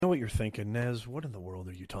Know what you're thinking, Nez? What in the world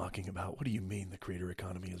are you talking about? What do you mean the creator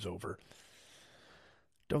economy is over?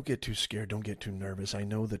 Don't get too scared. Don't get too nervous. I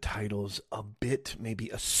know the title's a bit, maybe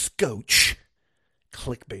a scotch,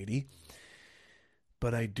 clickbaity,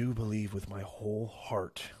 but I do believe with my whole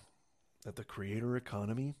heart that the creator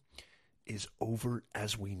economy is over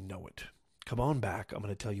as we know it. Come on back. I'm going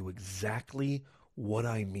to tell you exactly what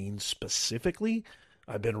I mean specifically.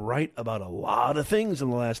 I've been right about a lot of things in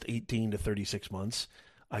the last 18 to 36 months.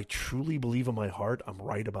 I truly believe in my heart I'm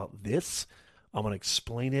right about this. I'm going to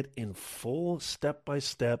explain it in full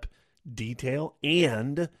step-by-step detail,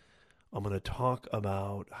 and I'm going to talk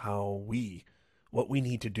about what we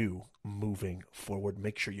need to do moving forward.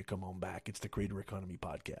 Make sure you come on back. It's the Creator Economy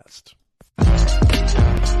Podcast.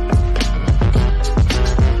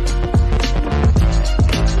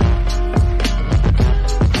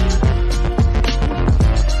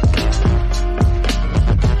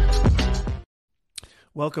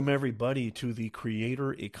 Welcome, everybody, to the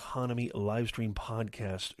Creator Economy Livestream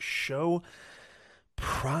Podcast show.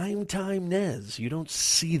 Primetime Nez. You don't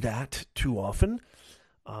see that too often.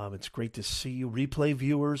 It's great to see you. Replay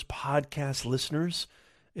viewers, podcast listeners,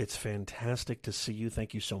 it's fantastic to see you.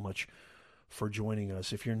 Thank you so much for joining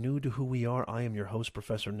us. If you're new to who we are, I am your host,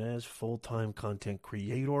 Professor Nez, full-time content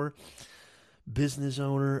creator, business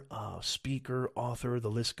owner, speaker, author,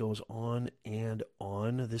 the list goes on and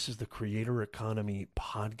on. This is the Creator Economy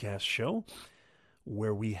Podcast show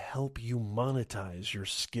where we help you monetize your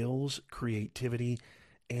skills, creativity,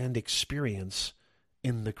 and experience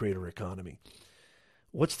in the creator economy.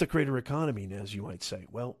 What's the creator economy, as you might say?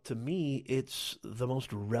 Well, to me, it's the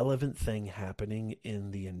most relevant thing happening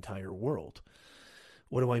in the entire world.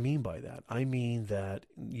 What do I mean by that? I mean that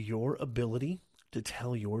your ability to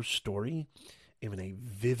tell your story in a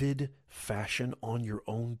vivid fashion on your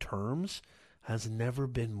own terms has never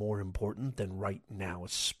been more important than right now,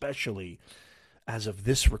 especially as of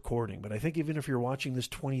this recording. But I think even if you're watching this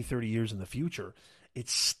 20, 30 years in the future, it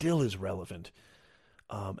still is relevant.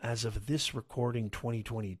 As of this recording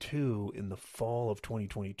 2022, in the fall of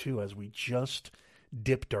 2022, as we just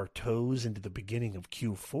dipped our toes into the beginning of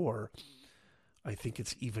Q4, I think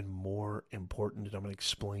it's even more important, and I'm going to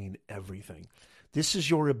explain everything. This is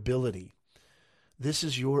your ability. This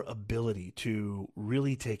is your ability to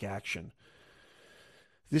really take action.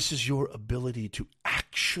 This is your ability to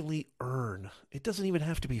actually earn. It doesn't even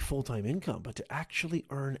have to be full-time income, but to actually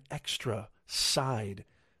earn extra side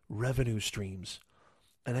revenue streams.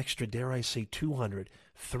 An extra, dare I say, 200,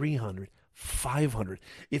 300, 500.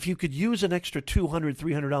 If you could use an extra $200,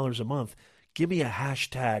 $300 a month, give me a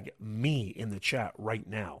hashtag me in the chat right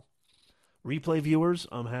now. Replay viewers,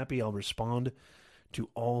 I'm happy. I'll respond to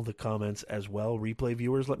all the comments as well. Replay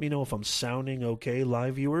viewers, let me know if I'm sounding okay.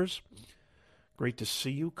 Live viewers, great to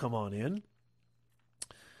see you. Come on in.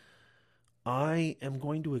 I am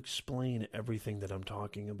going to explain everything that I'm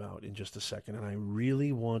talking about in just a second, and I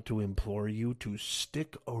really want to implore you to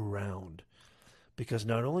stick around, because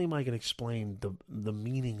not only am I going to explain the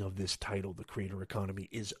meaning of this title, The Creator Economy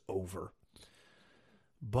is Over,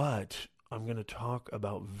 but I'm going to talk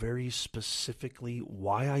about very specifically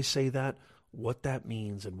why I say that, what that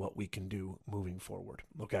means, and what we can do moving forward,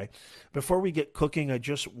 okay? Before we get cooking, I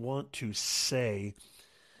just want to say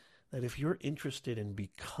that if you're interested in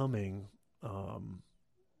becoming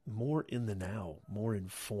more in the now, more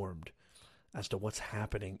informed as to what's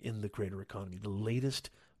happening in the creator economy, the latest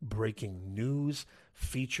breaking news,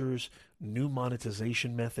 features, new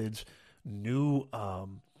monetization methods, new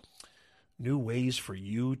ways for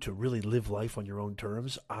you to really live life on your own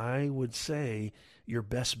terms, I would say your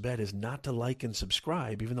best bet is not to like and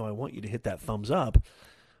subscribe, even though I want you to hit that thumbs up,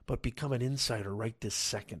 but become an insider right this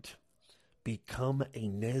second. Become a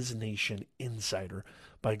Nez Nation insider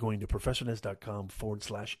by going to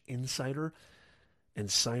ProfessorNez.com/insider and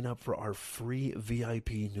sign up for our free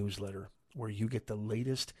VIP newsletter where you get the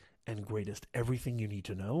latest and greatest, everything you need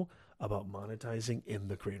to know about monetizing in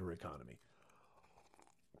the creator economy.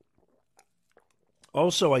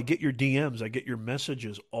 Also, I get your DMs. I get your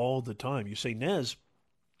messages all the time. You say, Nez,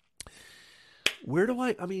 where do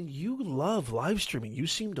I mean, you love live streaming. You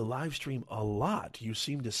seem to live stream a lot. You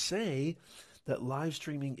seem to say that live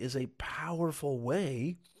streaming is a powerful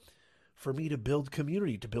way for me to build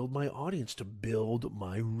community, to build my audience, to build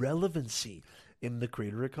my relevancy in the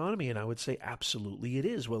creator economy. And I would say absolutely it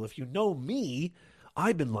is. Well, if you know me,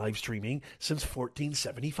 I've been live streaming since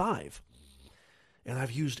 1475. And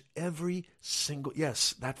I've used every single,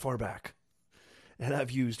 yes, that far back. And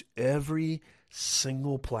I've used every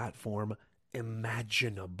single platform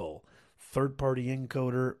imaginable. Third-party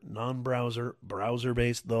encoder, non-browser,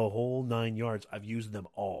 browser-based, the whole 9 yards. I've used them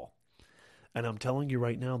all. And I'm telling you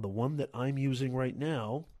right now, the one that I'm using right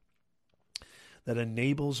now that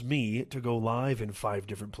enables me to go live in 5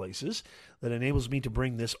 different places, that enables me to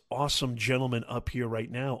bring this awesome gentleman up here right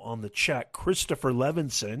now on the chat, Christopher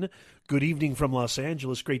Levinson. Good evening from Los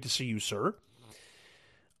Angeles. Great to see you, sir.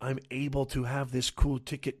 I'm able to have this cool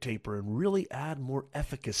ticket taper and really add more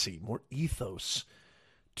efficacy, more ethos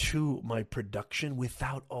to my production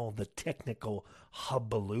without all the technical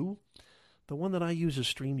hubbaloo. The one that I use is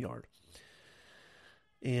StreamYard.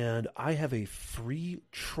 And I have a free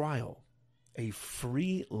trial, a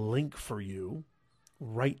free link for you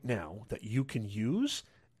right now that you can use.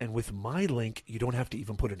 And with my link, you don't have to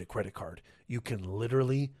even put in a credit card. You can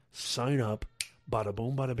literally sign up, bada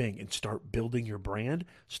boom, bada bang, and start building your brand,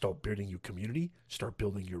 start building your community, start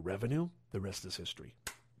building your revenue. The rest is history.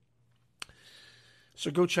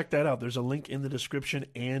 So go check that out. There's a link in the description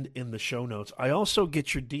and in the show notes. I also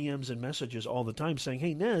get your DMs and messages all the time saying,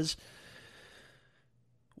 hey, Nez,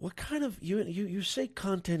 what kind of, you say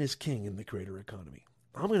content is king in the creator economy.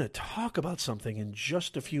 I'm going to talk about something in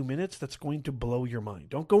just a few minutes that's going to blow your mind.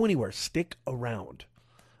 Don't go anywhere. Stick around.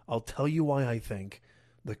 I'll tell you why I think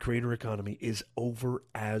the creator economy is over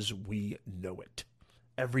as we know it.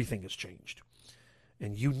 Everything has changed.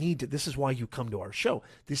 And you need to, this is why you come to our show.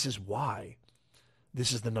 This is why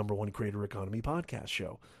this is the #1 creator economy podcast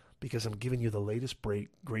show. Because I'm giving you the latest,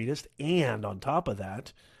 greatest, and on top of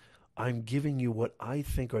that, I'm giving you what I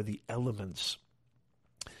think are the elements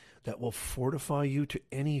that will fortify you to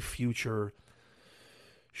any future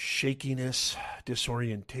shakiness,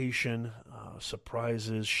 disorientation,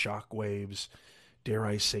 surprises, shockwaves, dare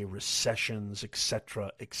I say recessions,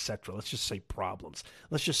 etc., etc. Let's just say problems.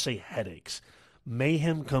 Let's just say headaches.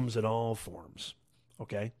 Mayhem comes in all forms,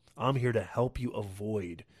 okay? I'm here to help you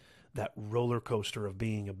avoid that roller coaster of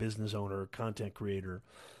being a business owner, content creator,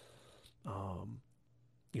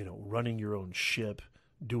 running your own ship,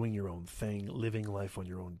 doing your own thing, living life on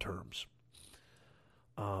your own terms.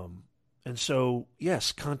 And so,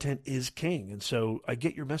 yes, content is king. And so I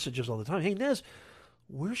get your messages all the time. Hey, Nez,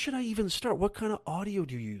 where should I even start? What kind of audio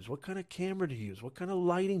do you use? What kind of camera do you use? What kind of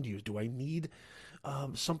lighting do you use? Do I need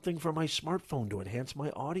something for my smartphone to enhance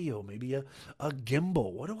my audio? Maybe a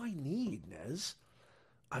gimbal. What do I need, Nez?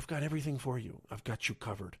 I've got everything for you. I've got you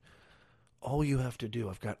covered. All you have to do,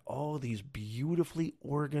 I've got all these beautifully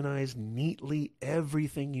organized, neatly,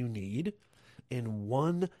 everything you need in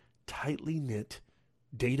one tightly knit,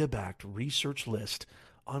 data-backed research list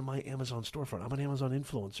on my Amazon storefront. I'm an Amazon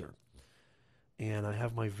influencer. And I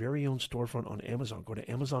have my very own storefront on Amazon. Go to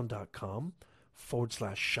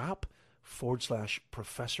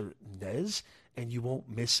amazon.com/shop/Professor Nez, and you won't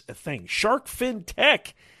miss a thing. Sharkfin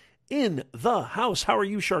Tech in the house. How are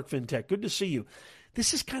you, Sharkfin Tech? Good to see you.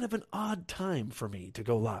 This is kind of an odd time for me to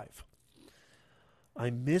go live. I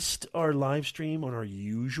missed our live stream on our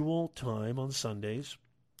usual time on Sundays.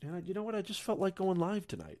 And you know what? I just felt like going live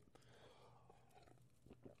tonight.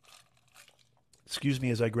 Excuse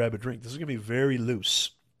me as I grab a drink. This is going to be very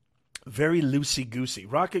loose. Very loosey-goosey.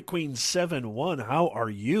 Rocket Queen 7-1, how are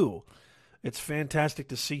you? It's fantastic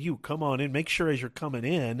to see you. Come on in. Make sure as you're coming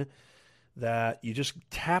in that you just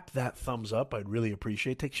tap that thumbs up. I'd really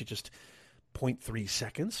appreciate it. It takes you just 0.3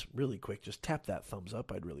 seconds. Really quick. Just tap that thumbs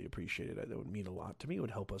up. I'd really appreciate it. That would mean a lot to me. It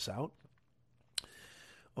would help us out.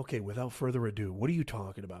 Okay, without further ado, what are you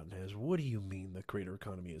talking about, Nez? What do you mean the creator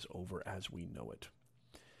economy is over as we know it?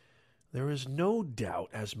 There is no doubt,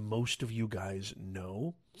 as most of you guys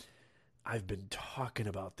know, I've been talking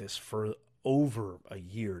about this for over a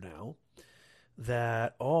year now,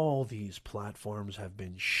 that all these platforms have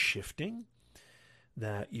been shifting,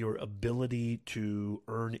 that your ability to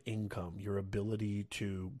earn income, your ability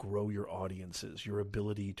to grow your audiences, your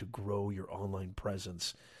ability to grow your online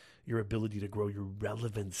presence, your ability to grow your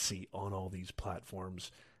relevancy on all these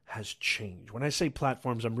platforms has changed. When I say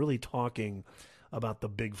platforms, I'm really talking about the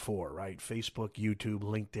big four, right? Facebook, YouTube,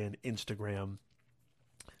 LinkedIn, Instagram,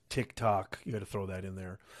 TikTok. You got to throw that in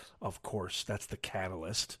there. Of course, that's the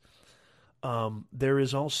catalyst. There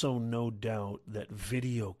is also no doubt that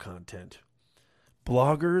video content,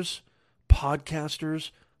 bloggers,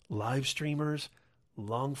 podcasters, live streamers,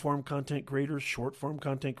 long-form content creators, short-form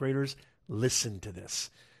content creators, listen to this.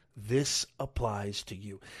 This applies to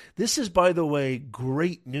you. This is, by the way,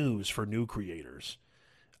 great news for new creators.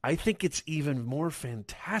 I think it's even more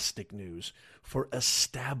fantastic news for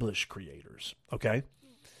established creators, okay?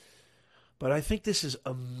 But I think this is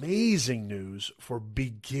amazing news for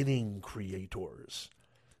beginning creators,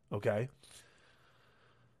 okay?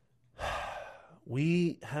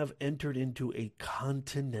 We have entered into a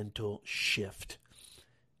continental shift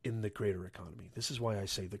in the creator economy. This is why I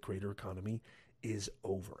say the creator economy is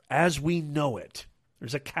over. As we know it.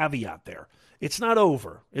 There's a caveat there. It's not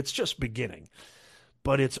over. It's just beginning.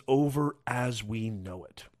 But it's over as we know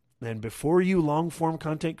it. And before you long-form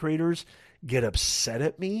content creators get upset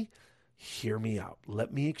at me, hear me out.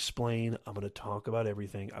 Let me explain. I'm going to talk about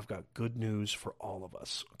everything. I've got good news for all of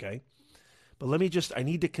us, okay? But I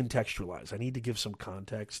need to contextualize. I need to give some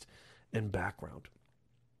context and background.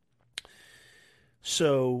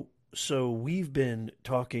 So we've been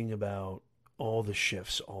talking about all the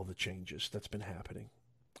shifts, all the changes that's been happening.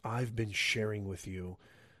 I've been sharing with you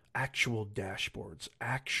actual dashboards,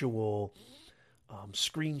 actual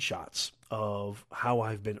screenshots of how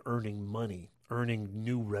I've been earning money, earning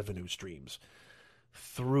new revenue streams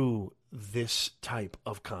through this type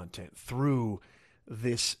of content, through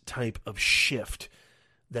this type of shift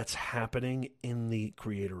that's happening in the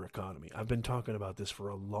creator economy. I've been talking about this for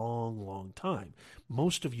a long, long time.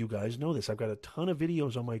 Most of you guys know this. I've got a ton of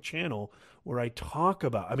videos on my channel where I talk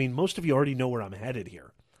about, most of you already know where I'm headed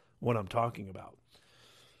here, what I'm talking about.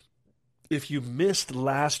 If you missed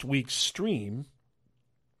last week's stream,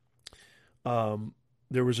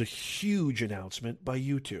 there was a huge announcement by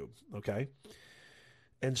YouTube, okay?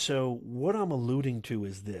 And so what I'm alluding to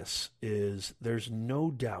is there's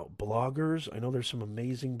no doubt bloggers, I know there's some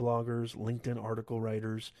amazing bloggers, LinkedIn article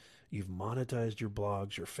writers, you've monetized your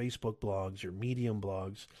blogs, your Facebook blogs, your Medium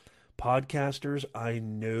blogs, podcasters, I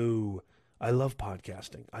know. I love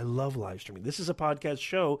podcasting. I love live streaming. This is a podcast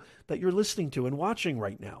show that you're listening to and watching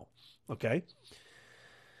right now, okay?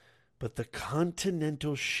 But the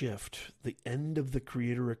continental shift, the end of the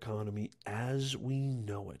creator economy as we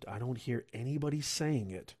know it, I don't hear anybody saying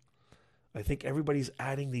it. I think everybody's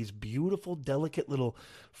adding these beautiful, delicate little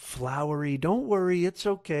flowery, don't worry, it's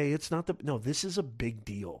okay, it's not no, this is a big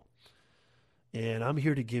deal. And I'm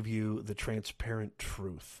here to give you the transparent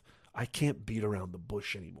truth. I can't beat around the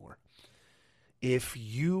bush anymore. If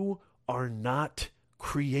you are not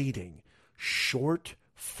creating short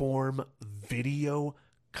form video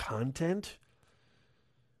content,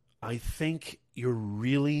 I think you're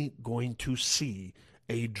really going to see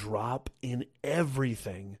a drop in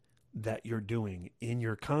everything that you're doing in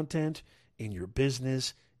your content, in your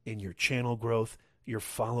business, in your channel growth, your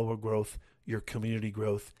follower growth, your community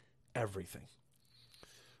growth, everything.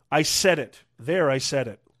 I said it. I said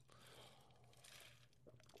it.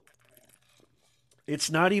 It's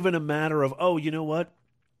not even a matter of, oh, you know what?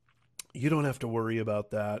 You don't have to worry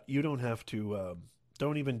about that. You don't have to,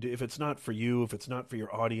 don't even do, if it's not for you, if it's not for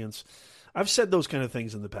your audience. I've said those kind of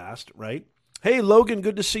things in the past, right? Hey, Logan,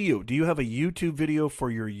 good to see you. Do you have a YouTube video for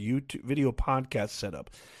your YouTube video podcast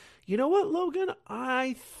setup? You know what, Logan?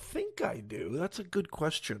 I think I do. That's a good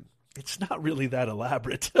question. It's not really that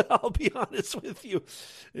elaborate, I'll be honest with you.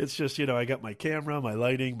 It's just, I got my camera, my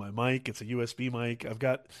lighting, my mic. It's a USB mic. I've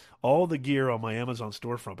got all the gear on my Amazon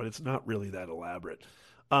storefront, but it's not really that elaborate.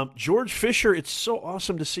 George Fisher, it's so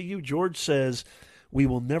awesome to see you. George says, we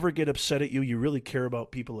will never get upset at you. You really care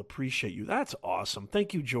about people, appreciate you. That's awesome.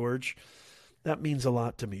 Thank you, George. That means a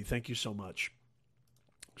lot to me. Thank you so much.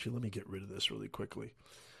 Actually, let me get rid of this really quickly.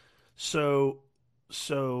 So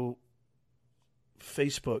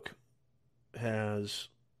Facebook has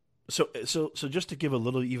so just to give a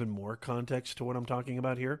little even more context to what I'm talking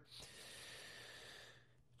about here.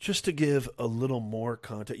 Just to give a little more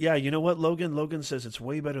context. Yeah, you know what, Logan? Logan says it's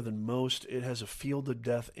way better than most. It has a field of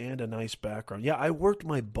death and a nice background. Yeah, I worked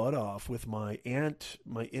my butt off with my aunt,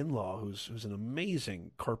 my in-law, who's an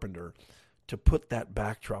amazing carpenter, to put that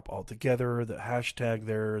backdrop all together, the hashtag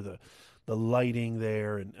there, the lighting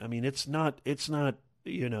there. And I mean, it's not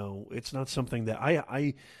something that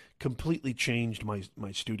I completely changed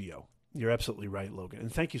my studio. You're absolutely right, Logan.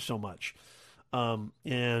 And thank you so much.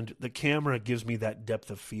 And the camera gives me that depth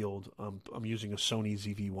of field. I'm using a Sony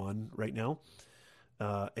ZV-1 right now.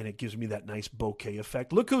 And it gives me that nice bokeh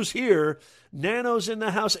effect. Look who's here. Nano's in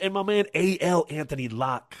the house. And my man, A.L. Anthony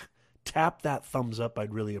Locke. Tap that thumbs up.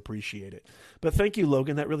 I'd really appreciate it. But thank you,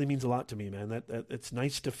 Logan. That really means a lot to me, man. That it's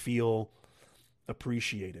nice to feel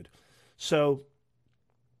appreciated. So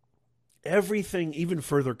everything, even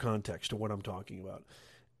further context to what I'm talking about.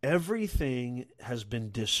 Everything has been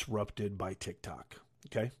disrupted by TikTok,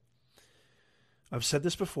 okay? I've said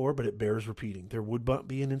this before, but it bears repeating. There would not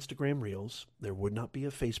be an Instagram Reels. There would not be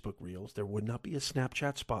a Facebook Reels. There would not be a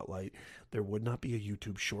Snapchat Spotlight. There would not be a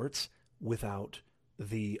YouTube Shorts without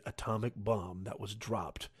the atomic bomb that was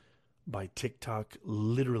dropped by TikTok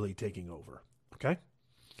literally taking over, okay?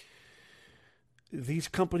 These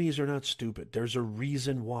companies are not stupid. There's a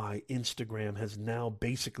reason why Instagram has now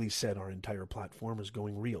basically said our entire platform is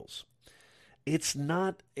going Reels. It's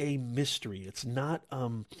not a mystery. It's not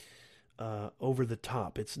over the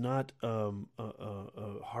top. It's not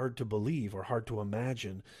hard to believe or hard to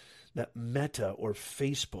imagine that Meta or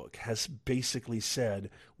Facebook has basically said,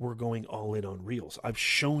 we're going all in on Reels. I've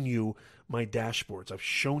shown you my dashboards. I've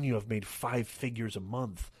shown you I've made 5 figures a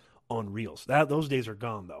month on Reels. Those days are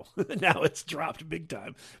gone, though. Now it's dropped big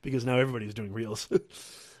time because now everybody's doing Reels.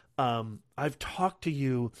 I've talked to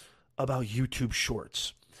you about YouTube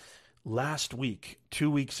Shorts. Last week, 2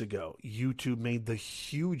 weeks ago, YouTube made the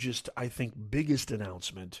hugest, I think, biggest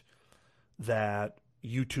announcement that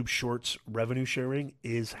YouTube Shorts revenue sharing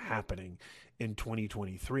is happening in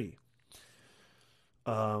 2023.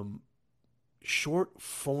 Short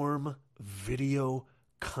form video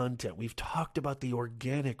content. We've talked about the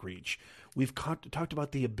organic reach. We've talked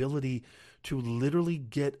about the ability to literally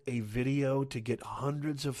get a video to get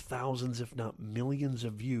hundreds of thousands, if not millions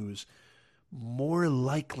of views, more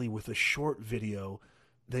likely with a short video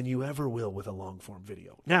than you ever will with a long form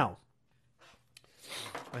video. Now,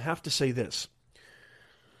 I have to say this.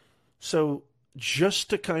 So just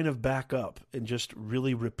to kind of back up and just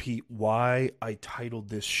really repeat why I titled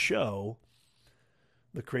this show,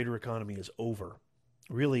 The Creator Economy is Over.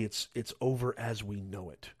 Really, it's over as we know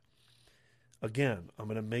it. Again, I'm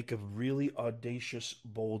going to make a really audacious,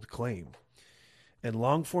 bold claim. And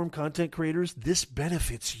long-form content creators, this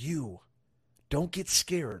benefits you. Don't get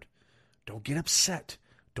scared. Don't get upset.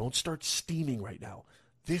 Don't start steaming right now.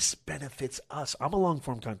 This benefits us. I'm a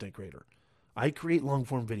long-form content creator. I create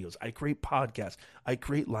long-form videos. I create podcasts. I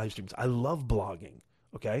create live streams. I love blogging,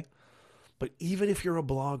 okay? But even if you're a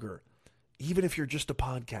blogger, even if you're just a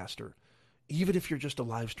podcaster, even if you're just a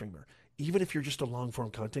live streamer, even if you're just a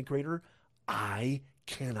long-form content creator, I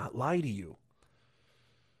cannot lie to you.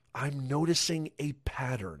 I'm noticing a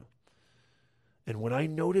pattern. And when I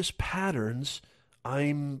notice patterns,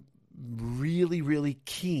 I'm really, really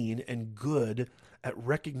keen and good at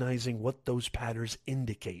recognizing what those patterns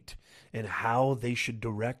indicate and how they should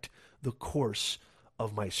direct the course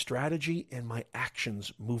of my strategy and my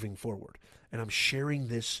actions moving forward. And I'm sharing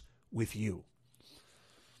this with you.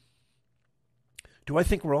 Do I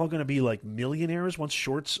think we're all going to be like millionaires once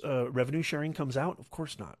Shorts revenue sharing comes out? Of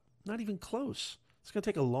course not. Not even close. It's going to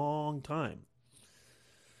take a long time.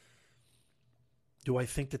 Do I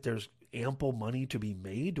think that there's ample money to be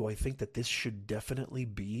made? Do I think that this should definitely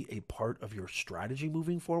be a part of your strategy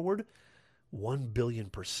moving forward?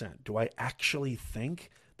 1,000,000,000%. Do I actually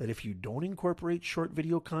think that if you don't incorporate short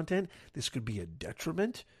video content, this could be a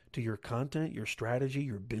detriment to your content, your strategy,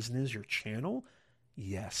 your business, your channel?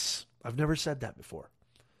 Yes. I've never said that before.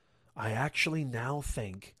 I actually now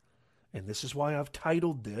think, and this is why I've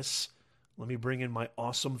titled this, let me bring in my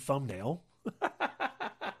awesome thumbnail.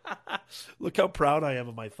 Look how proud I am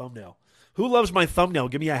of my thumbnail. Who loves my thumbnail?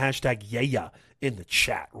 Give me a hashtag yeah in the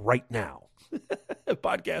chat right now.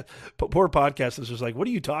 Poor podcasters is like, what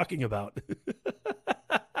are you talking about?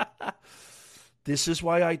 This is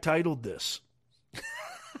why I titled this.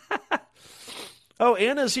 Oh,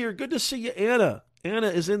 Anna's here. Good to see you, Anna. Anna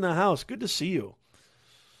is in the house. Good to see you.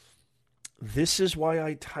 This is why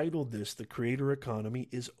I titled this, The Creator Economy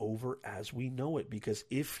is Over as We Know It. Because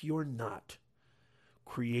if you're not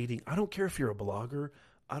creating, I don't care if you're a blogger,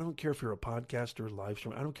 I don't care if you're a podcaster, live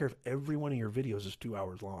stream, I don't care if every one of your videos is 2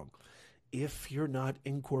 hours long. If you're not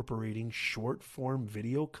incorporating short form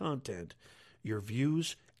video content, your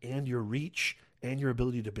views and your reach and your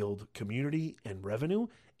ability to build community and revenue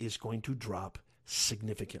is going to drop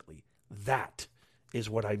significantly. That is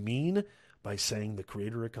what I mean by saying the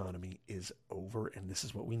creator economy is over, and this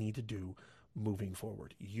is what we need to do moving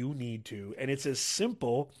forward. You need to, and it's as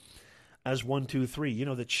simple as 1, 2, 3. You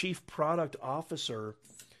know, the chief product officer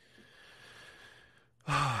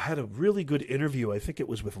had a really good interview, I think it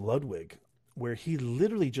was with Ludwig, where he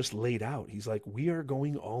literally just laid out, he's like, we are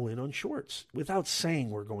going all in on shorts, without saying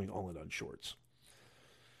we're going all in on shorts.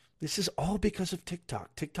 This is all because of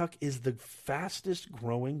TikTok. TikTok is the fastest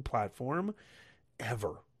growing platform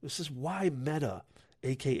ever. This is why Meta,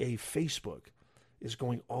 aka Facebook, is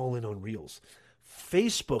going all in on Reels.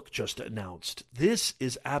 Facebook just announced. This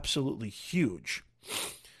is absolutely huge.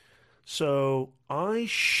 So I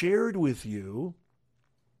shared with you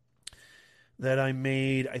that I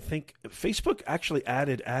made, I think Facebook actually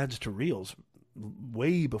added ads to Reels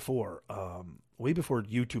way before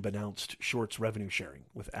YouTube announced Shorts revenue sharing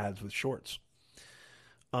with ads with Shorts.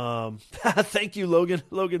 Thank you, Logan.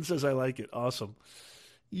 Logan says, I like it. Awesome.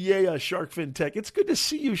 Yeah, Shark FinTech. It's good to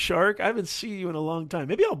see you, Shark. I haven't seen you in a long time.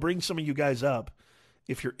 Maybe I'll bring some of you guys up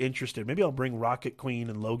if you're interested. Maybe I'll bring Rocket Queen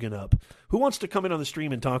and Logan up. Who wants to come in on the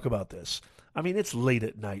stream and talk about this? I mean, it's late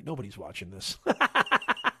at night. Nobody's watching this.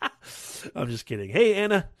 I'm just kidding. Hey,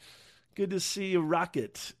 Anna. Good to see you,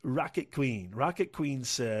 Rocket Queen. Rocket Queen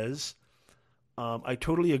says, I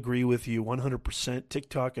totally agree with you 100%.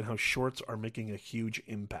 TikTok and how shorts are making a huge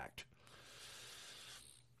impact.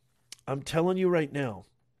 I'm telling you right now,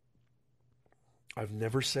 I've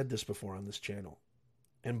never said this before on this channel.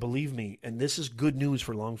 And believe me, and this is good news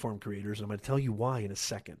for long form creators, and I'm going to tell you why in a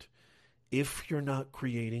second. If you're not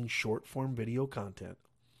creating short form video content,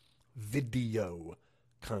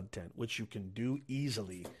 which you can do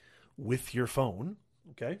easily with your phone,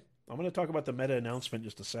 okay? I'm going to talk about the Meta announcement in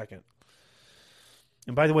just a second.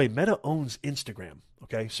 And by the way, Meta owns Instagram,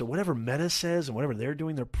 okay? So whatever Meta says and whatever they're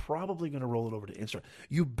doing, they're probably going to roll it over to Instagram.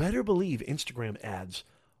 You better believe Instagram ads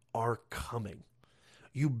are coming.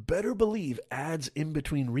 You better believe ads in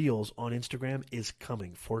between reels on Instagram is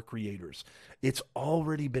coming for creators. It's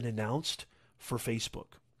already been announced for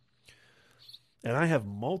Facebook. And I have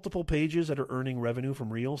multiple pages that are earning revenue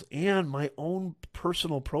from reels, and my own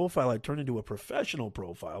personal profile I turned into a professional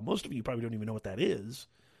profile. Most of you probably don't even know what that is.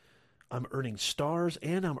 I'm earning stars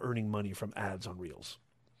and I'm earning money from ads on reels.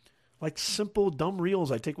 Like simple, dumb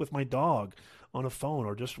reels I take with my dog on a phone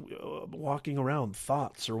or just walking around,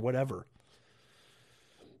 thoughts or whatever.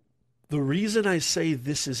 The reason I say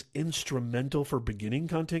this is instrumental for beginning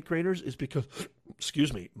content creators is because,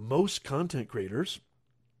 most content creators,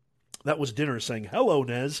 that was dinner saying, hello,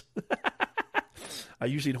 Nez. I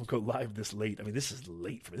usually don't go live this late. I mean, this is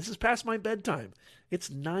late for me. This is past my bedtime. It's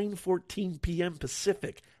 9:14 p.m.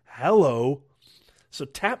 Pacific. Hello. So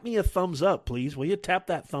tap me a thumbs up, please. Will you tap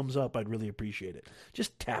that thumbs up? I'd really appreciate it.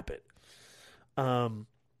 Just tap it. Yeah,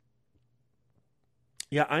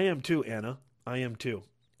 I am too, Anna. I am too.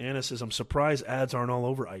 Anna says, I'm surprised ads aren't all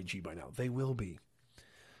over IG by now. They will be.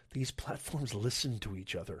 These platforms listen to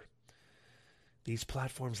each other.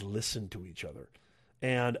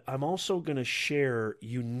 And I'm also going to share,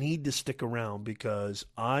 you need to stick around because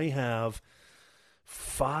I have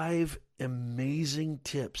 5 amazing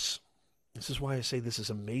tips. This is why I say this is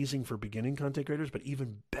amazing for beginning content creators, but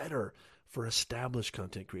even better for established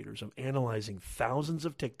content creators. I'm analyzing thousands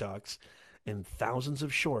of TikToks and thousands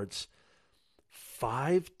of shorts.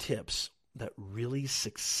 5 tips that really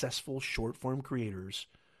successful short form creators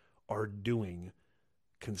are doing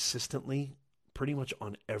consistently, pretty much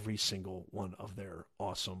on every single one of their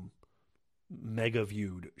awesome, mega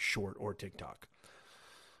viewed short or TikTok.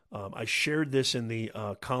 I shared this in the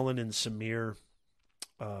Colin and Samir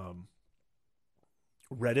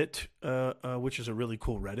Reddit, which is a really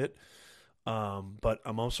cool Reddit. But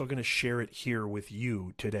I'm also going to share it here with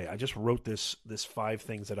you today. I just wrote this 5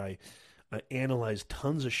 things that I analyzed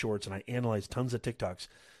tons of shorts and I analyzed tons of TikToks.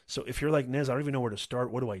 So if you're like, Nez, I don't even know where to start.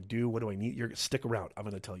 What do I do? What do I need? Stick around. I'm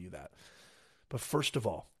going to tell you that. But first of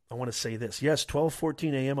all, I want to say this. Yes,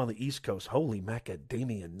 12:14 a.m. on the East Coast. Holy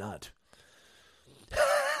macadamia nut.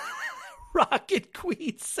 Rocket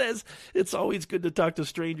Queen says it's always good to talk to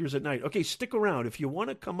strangers at night. Okay, stick around. If you want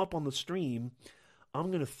to come up on the stream, I'm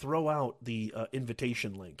going to throw out the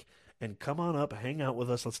invitation link. And come on up, hang out with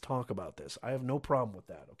us. Let's talk about this. I have no problem with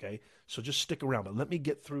that, okay? So just stick around. But let me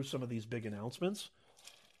get through some of these big announcements.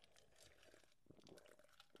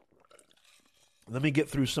 Let me get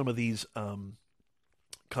through some of these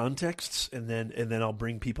contexts, and then I'll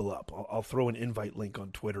bring people up. I'll throw an invite link on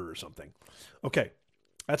Twitter or something. Okay,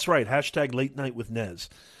 that's right. Hashtag late night with Nez.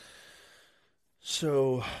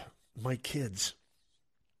 So my kids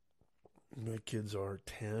are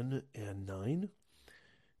 10 and 9.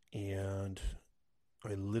 And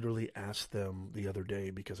I literally asked them the other day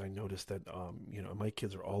because I noticed that, my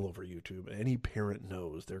kids are all over YouTube. Any parent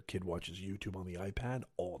knows their kid watches YouTube on the iPad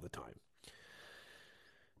all the time.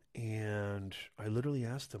 And I literally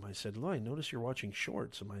asked them, I said, I notice you're watching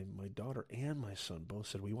shorts. And my daughter and my son both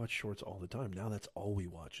said, we watch shorts all the time. Now that's all we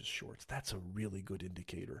watch is shorts. That's a really good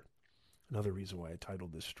indicator. Another reason why I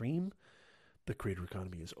titled this stream, The Creator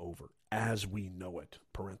Economy is Over, as we know it,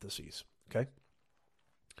 parentheses, okay?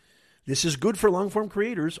 This is good for long-form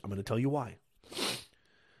creators. I'm going to tell you why.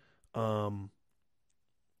 The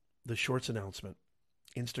shorts announcement.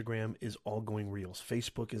 Instagram is all going reels.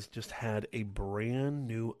 Facebook has just had a brand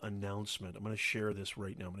new announcement. I'm going to share this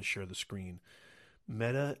right now. I'm going to share the screen.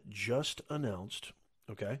 Meta just announced,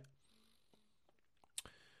 okay?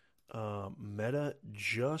 Meta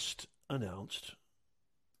just announced.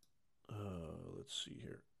 Let's see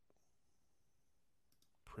here.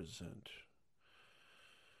 Present.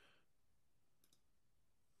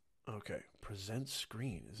 Okay, present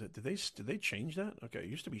screen. Is it? Did they change that? Okay, it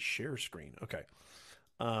used to be share screen. Okay.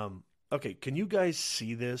 Okay, can you guys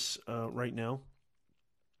see this right now?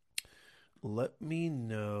 Let me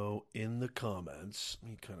know in the comments.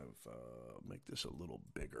 Let me kind of make this a little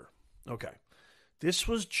bigger. Okay. This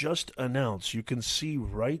was just announced. You can see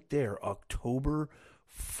right there, October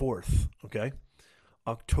 4th, okay?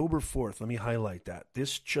 October 4th. Let me highlight that.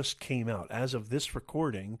 This just came out. As of this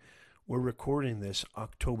recording, we're recording this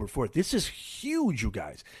October 4th. This is huge, you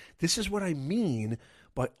guys. This is what I mean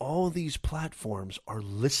by all these platforms are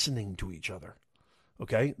listening to each other.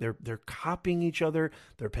 Okay? They're copying each other,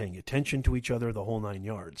 they're paying attention to each other, the whole 9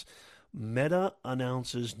 yards. Meta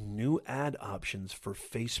announces new ad options for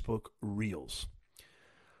Facebook Reels.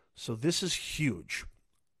 So this is huge.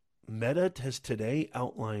 Meta has today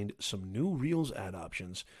outlined some new Reels ad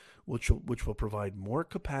options, which will provide more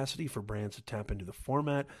capacity for brands to tap into the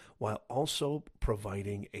format while also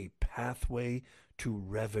providing a pathway to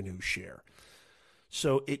revenue share.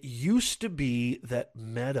 So it used to be that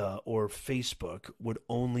Meta or Facebook would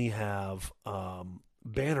only have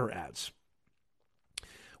banner ads,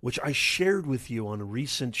 which I shared with you on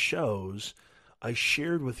recent shows. I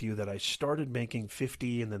shared with you that I started making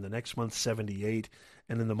 50 and then the next month 78.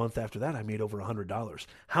 And then the month after that, I made over $100.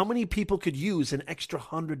 How many people could use an extra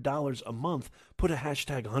 $100 a month? Put a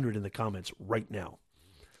hashtag 100 in the comments right now.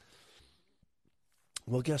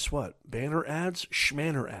 Well, guess what? Banner ads,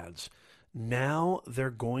 schmanner ads. Now they're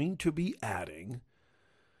going to be adding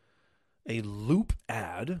a loop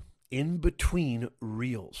ad in between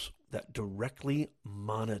reels that directly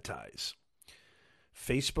monetize.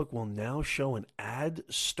 Facebook will now show an ad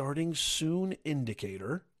starting soon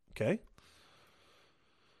indicator, okay,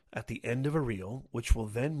 at the end of a reel, which will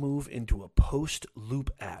then move into a post-loop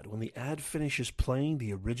ad. When the ad finishes playing,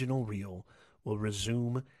 the original reel will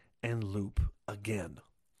resume and loop again.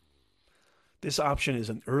 This option is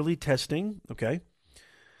in early testing, okay,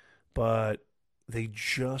 but they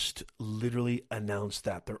just literally announced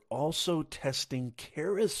that. They're also testing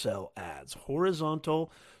carousel ads,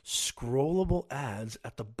 horizontal scrollable ads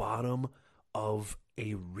at the bottom of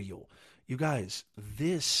a reel. You guys,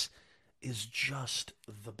 this is just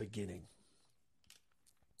the beginning.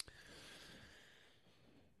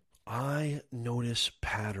 I notice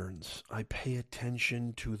patterns. I pay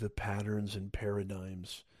attention to the patterns and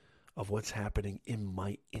paradigms of what's happening in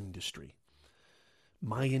my industry.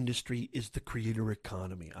 My industry is the creator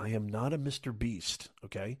economy. I am not a Mr. Beast,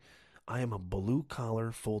 okay? I am a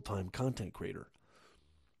blue-collar, full-time content creator.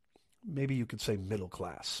 Maybe you could say middle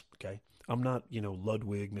class, okay? I'm not,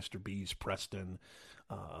 Ludwig, Mr. Beast, Preston,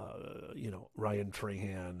 Ryan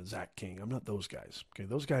Trahan, Zach King. I'm not those guys, okay?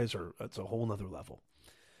 Those guys that's a whole nother level.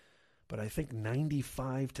 But I think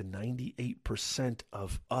 95 to 98%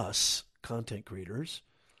 of us content creators,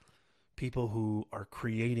 people who are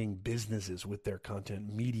creating businesses with their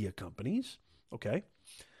content, media companies, okay,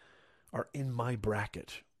 are in my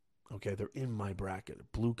bracket. Okay, they're in my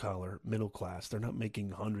bracket. Blue collar, middle class. They're not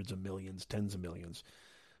making hundreds of millions, tens of millions.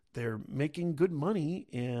 They're making good money,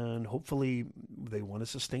 and hopefully they want to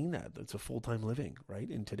sustain that. That's a full-time living, right,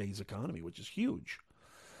 in today's economy, which is huge.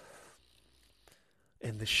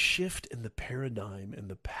 And the shift in the paradigm and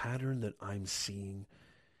the pattern that I'm seeing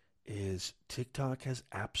is TikTok has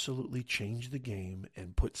absolutely changed the game,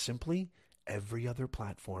 and put simply, every other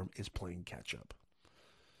platform is playing catch up.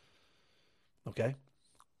 Okay?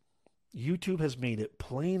 YouTube has made it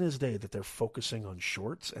plain as day that they're focusing on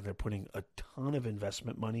shorts, and they're putting a ton of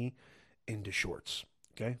investment money into shorts.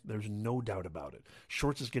 Okay? There's no doubt about it.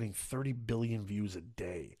 Shorts is getting 30 billion views a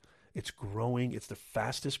day. It's growing. It's the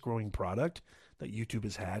fastest growing product that YouTube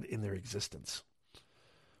has had in their existence.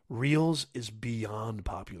 Reels is beyond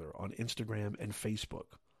popular on Instagram and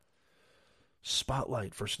Facebook.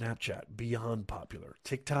 Spotlight for Snapchat, beyond popular.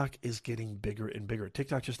 TikTok is getting bigger and bigger.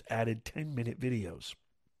 TikTok just added 10-minute videos.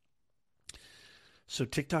 So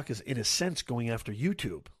TikTok is, in a sense, going after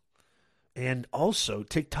YouTube. And also,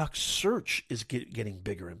 TikTok search is getting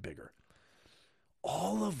bigger and bigger.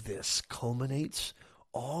 All of this culminates,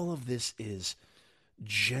 all of this is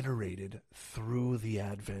generated through the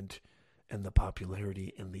advent and the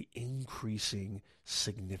popularity and the increasing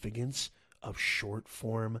significance of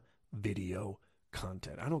short-form video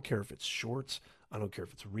content. I don't care if it's shorts. I don't care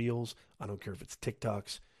if it's reels. I don't care if it's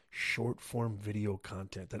TikToks. Short-form video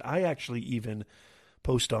content that I actually even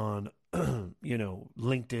post on,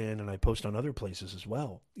 LinkedIn, and I post on other places as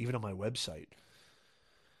well, even on my website.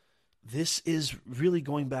 This is really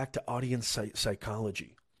going back to audience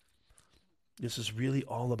psychology. This is really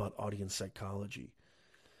all about audience psychology.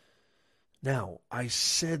 Now, I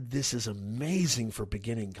said this is amazing for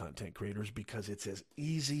beginning content creators because it's as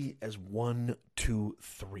easy as 1, 2,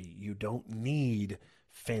 3. You don't need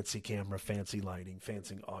fancy camera, fancy lighting,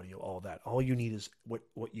 fancy audio, all that. All you need is what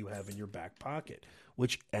you have in your back pocket,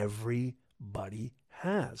 which everybody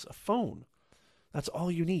has, a phone. That's all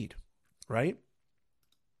you need, right?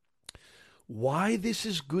 Why this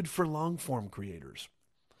is good for long form creators.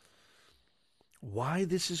 Why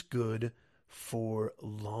this is good for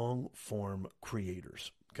long form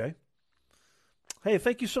creators. Okay? Hey,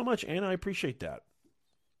 thank you so much, Anna. I appreciate that.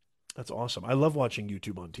 That's awesome. I love watching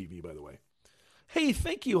YouTube on TV, by the way. Hey,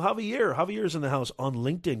 thank you, Javier. Javier's in the house on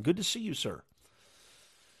LinkedIn. Good to see you, sir.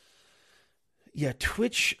 Yeah,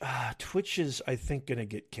 Twitch is, I think, going to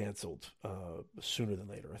get canceled sooner than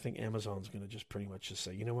later. I think Amazon's going to just pretty much just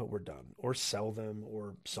say, you know what, we're done, or sell them,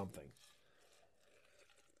 or something.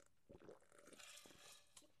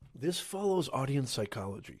 This follows audience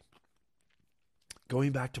psychology.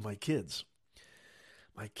 Going back to my kids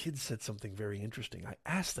said something very interesting. I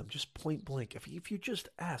asked them just point blank, if you just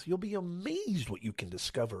ask, you'll be amazed what you can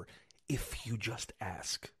discover if you just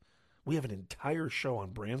ask. We have an entire show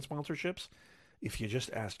on brand sponsorships. If you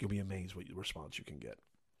just ask, you'll be amazed what response you can get.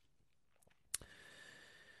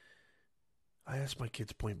 I asked my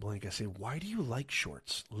kids point blank, I say, why do you like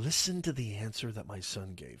shorts? Listen to the answer that my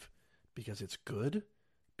son gave. Because it's good,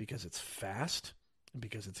 because it's fast, and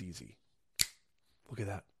because it's easy. Look at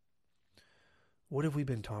that. What have we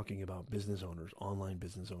been talking about business owners, online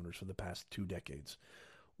business owners for the past 2 decades?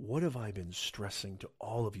 What have I been stressing to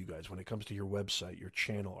all of you guys when it comes to your website, your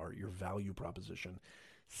channel art, your value proposition?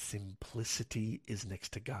 Simplicity is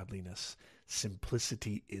next to godliness.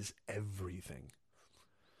 Simplicity is everything.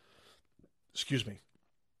 Excuse me.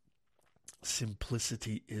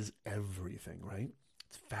 Simplicity is everything, right?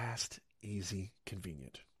 It's fast, easy,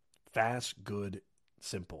 convenient. Fast, good,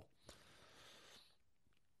 simple.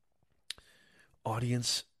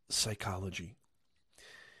 Audience psychology.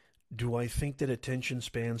 Do I think that attention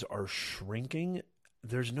spans are shrinking?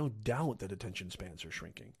 There's no doubt that attention spans are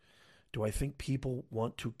shrinking. Do I think people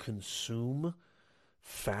want to consume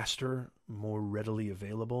faster, more readily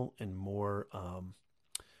available, and more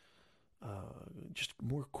just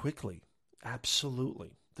more quickly?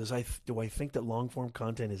 Absolutely. Do I think that long form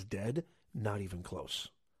content is dead? Not even close.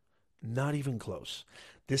 Not even close.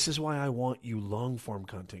 This is why I want you long form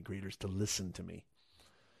content creators to listen to me.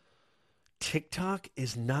 TikTok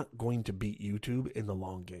is not going to beat YouTube in the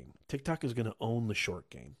long game. TikTok is going to own the short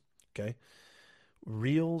game. Okay?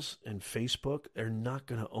 Reels and Facebook are not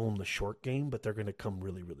going to own the short game, but they're going to come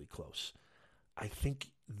really, really close. I think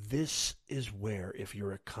this is where, if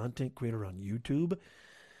you're a content creator on YouTube,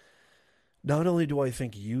 not only do I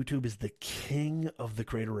think YouTube is the king of the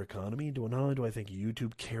creator economy, not only do I think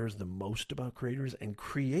YouTube cares the most about creators and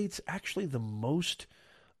creates actually the most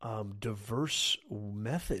diverse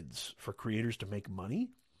methods for creators to make money,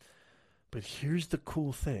 but here's the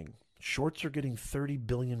cool thing. Shorts are getting 30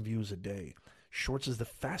 billion views a day. Shorts is the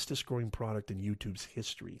fastest growing product in YouTube's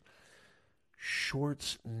history.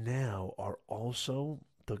 Shorts now are also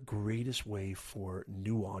the greatest way for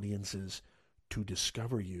new audiences to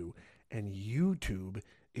discover you. And YouTube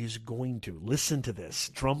is going to, listen to this,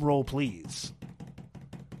 drum roll please.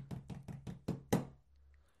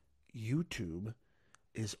 YouTube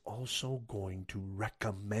is also going to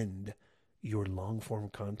recommend your long form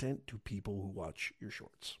content to people who watch your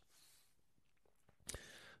shorts.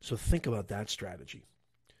 So think about that strategy.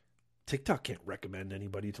 TikTok can't recommend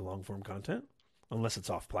anybody to long form content unless it's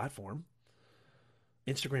off platform.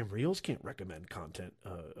 Instagram Reels can't recommend content,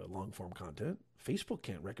 long form content. Facebook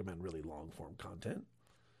can't recommend really long form content.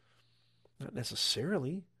 Not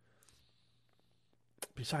necessarily.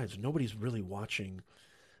 Besides, nobody's really watching.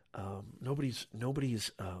 Nobody's.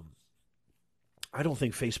 I don't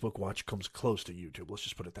think Facebook Watch comes close to YouTube. Let's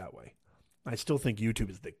just put it that way. I still think YouTube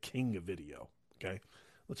is the king of video. Okay,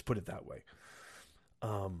 let's put it that way.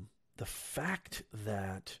 The fact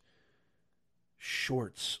that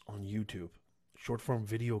shorts on YouTube, short form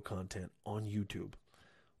video content on YouTube,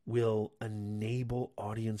 will enable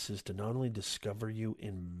audiences to not only discover you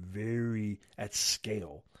at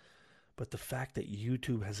scale, but the fact that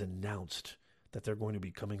YouTube has announced that they're going to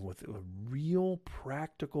be coming with a real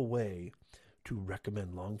practical way to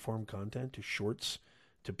recommend long form content to shorts,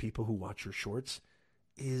 to people who watch your shorts,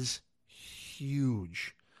 is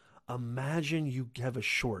huge. Imagine you have a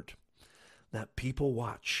short that people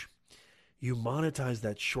watch. You monetize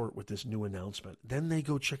that short with this new announcement. Then they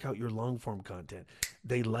go check out your long form content.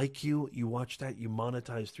 They like you, you watch that, you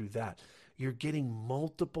monetize through that. You're getting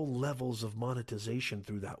multiple levels of monetization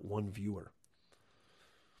through that one viewer.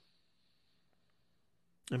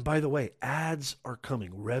 And by the way, ads are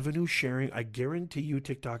coming. Revenue sharing, I guarantee you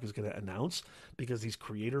TikTok is going to announce, because these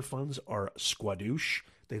creator funds are squadoosh.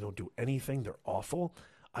 They don't do anything. They're awful.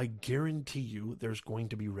 I guarantee you there's going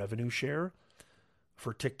to be revenue share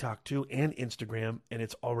for TikTok too, and Instagram, and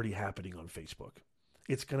it's already happening on Facebook.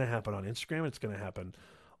 It's going to happen on Instagram. It's going to happen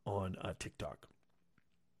on TikTok.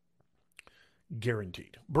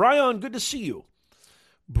 guaranteed. Brian, good to see you.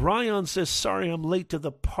 Brian says, sorry I'm late to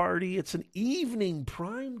the party. It's an evening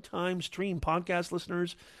primetime stream. Podcast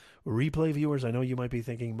listeners, replay viewers, I know you might be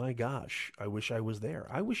thinking, my gosh, I wish I was there.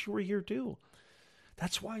 I wish you were here too.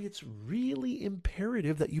 That's why it's really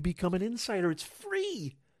imperative that you become an insider. It's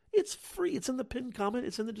free. It's free. It's in the pinned comment.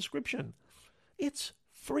 It's in the description. It's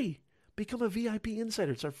free. Become a VIP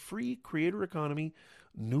insider. It's our free creator economy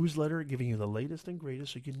newsletter giving you the latest and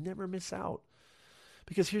greatest so you never miss out.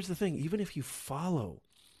 Because here's the thing, even if you follow,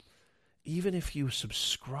 even if you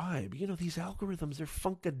subscribe, these algorithms, they're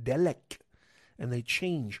funkadelic and they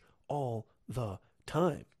change all the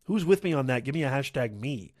time. Who's with me on that? Give me a hashtag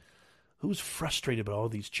me. Who's frustrated about all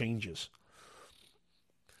these changes?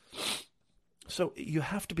 So you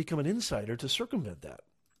have to become an insider to circumvent that.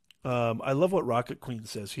 I love what Rocket Queen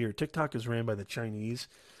says here. TikTok is ran by the Chinese.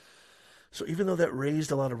 So even though that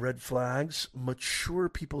raised a lot of red flags, mature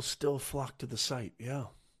people still flock to the site. Yeah,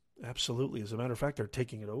 absolutely. As a matter of fact, they're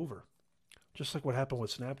taking it over. Just like what happened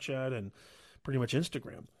with Snapchat and pretty much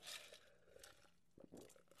Instagram.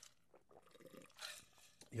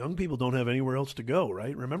 Young people don't have anywhere else to go,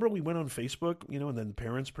 right? Remember we went on Facebook, and then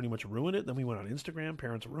parents pretty much ruined it. Then we went on Instagram,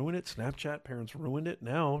 parents ruined it. Snapchat, parents ruined it.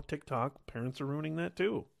 Now TikTok, parents are ruining that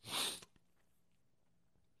too.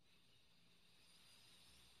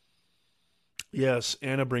 Yes,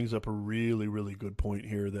 Anna brings up a really, really good point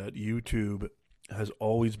here that YouTube has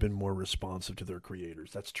always been more responsive to their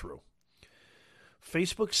creators. That's true.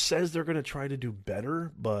 Facebook says they're going to try to do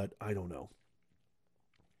better, but I don't know.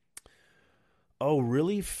 Oh,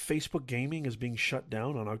 really? Facebook gaming is being shut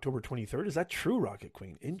down on October 23rd? Is that true, Rocket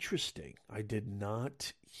Queen? Interesting. I did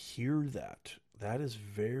not hear that. That is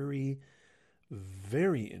very,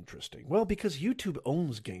 very interesting. Well, because YouTube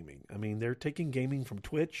owns gaming. I mean, they're taking gaming from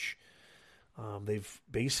Twitch. They've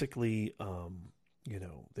basically,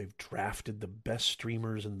 they've drafted the best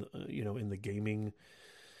streamers in the gaming,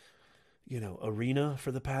 arena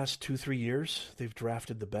for the past 2-3 years. They've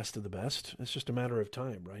drafted the best of the best. It's just a matter of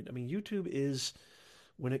time, right? I mean, YouTube is,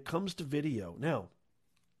 when it comes to video. Now,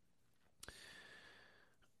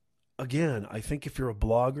 again, I think if you're a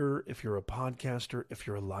blogger, if you're a podcaster, if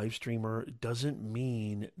you're a live streamer, it doesn't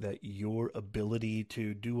mean that your ability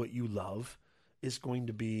to do what you love is going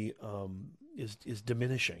to be is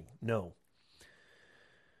diminishing. No.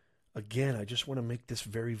 Again, I just want to make this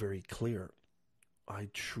very, very clear. I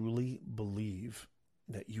truly believe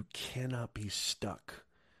that you cannot be stuck.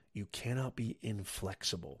 You cannot be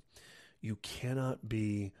inflexible. You cannot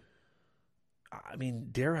be,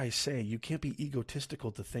 dare I say, you can't be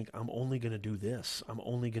egotistical to think, I'm only going to do this. I'm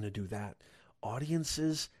only going to do that.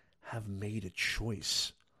 Audiences have made a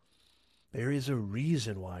choice. There is a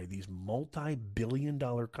reason why these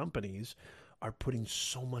multi-billion-dollar companies are putting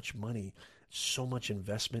so much money, so much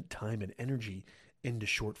investment, time, and energy into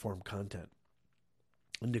short-form content.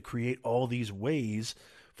 And to create all these ways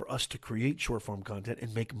for us to create short-form content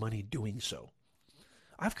and make money doing so.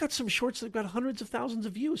 I've got some shorts that have got hundreds of thousands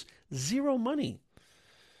of views, zero money,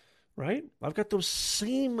 right? I've got those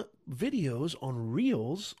same videos on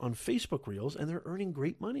Reels, on Facebook Reels, and they're earning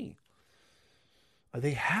great money.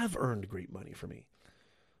 They have earned great money for me.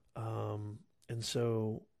 And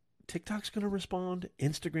so TikTok's going to respond,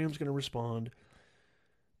 Instagram's going to respond,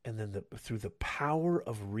 and then through the power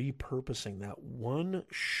of repurposing that one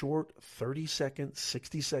short 30-second,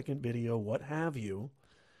 60-second video, what have you,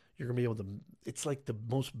 you're going to be able to, it's like the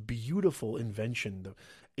most beautiful invention, the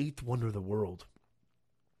eighth wonder of the world.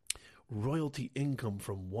 Royalty income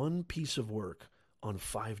from one piece of work on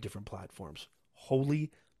 5 different platforms. Holy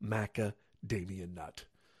macadamia nut.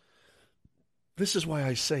 This is why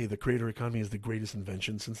I say the creator economy is the greatest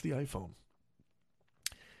invention since the iPhone.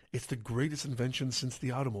 It's the greatest invention since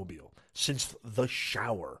the automobile, since the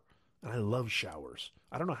shower. And I love showers.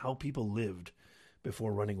 I don't know how people lived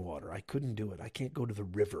before running water. I couldn't do it. I can't go to the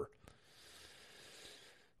river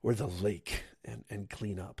or the lake and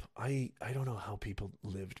clean up. I don't know how people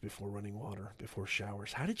lived before running water, before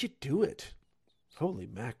showers. How did you do it? Holy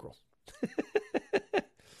mackerel.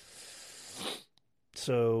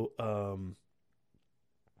 So,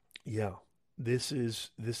 yeah, this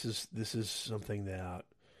is something that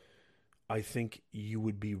I think you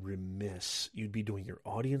would be remiss. You'd be doing your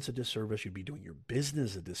audience a disservice. You'd be doing your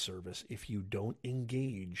business a disservice if you don't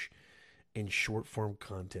engage in short form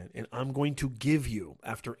content. And I'm going to give you,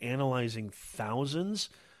 after analyzing thousands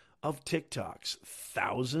of TikToks,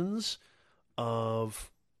 thousands of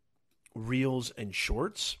Reels and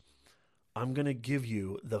Shorts, I'm going to give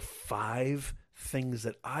you the 5 things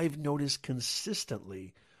that I've noticed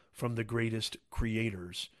consistently from the greatest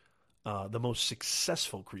creators, the most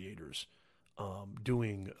successful creators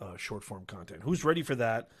doing short form content. Who's ready for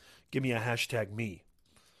that? Give me a hashtag me.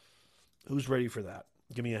 Who's ready for that?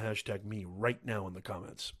 Give me a hashtag me right now in the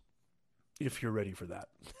comments if you're ready for that.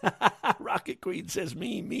 Rocket Queen says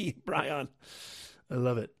me, Brian. I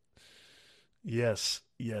love it. Yes,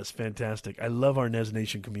 fantastic. I love our Nez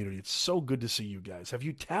Nation community. It's so good to see you guys. Have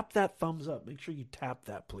you tapped that thumbs up? Make sure you tap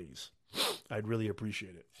that, please. I'd really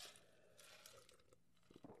appreciate it.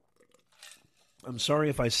 I'm sorry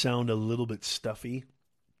if I sound a little bit stuffy.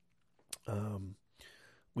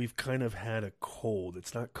 We've kind of had a cold.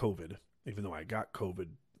 It's not COVID, even though I got COVID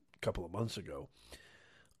a couple of months ago.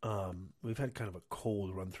 We've had kind of a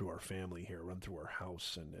cold run through our family here, run through our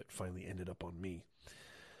house, and it finally ended up on me.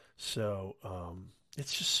 So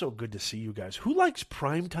it's just so good to see you guys. Who likes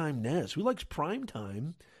Primetime Nez? Who likes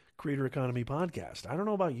Primetime Creator Economy Podcast? I don't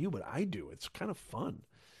know about you, but I do. It's kind of fun.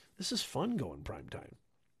 This is fun going primetime.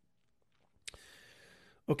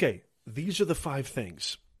 Okay, these are the 5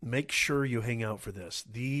 things. Make sure you hang out for this.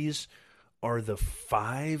 These are the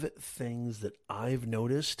 5 things that I've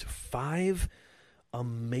noticed. 5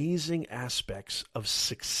 amazing aspects of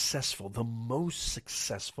the most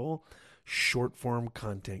successful short form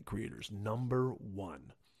content creators. Number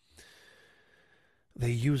 1,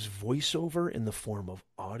 they use voiceover in the form of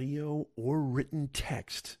audio or written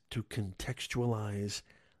text to contextualize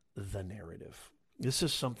the narrative. This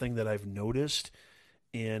is something that I've noticed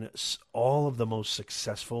in all of the most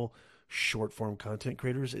successful short form content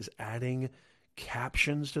creators is adding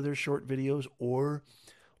captions to their short videos or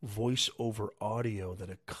voice over audio that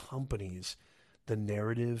accompanies the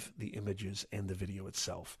narrative, the images, and the video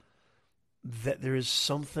itself. That there is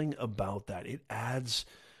something about that. It adds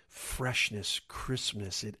freshness,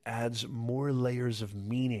 crispness. It adds more layers of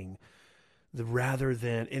meaning rather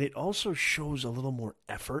than, and it also shows a little more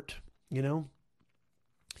effort, you know?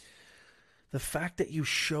 The fact that you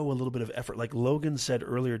show a little bit of effort, like Logan said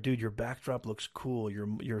earlier, dude, your backdrop looks cool.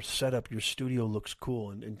 Your setup, your studio looks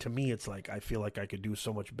cool. And to me, it's like, I feel like I could do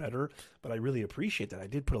so much better, but I really appreciate that. I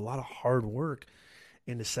did put a lot of hard work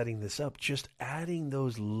into setting this up. Just adding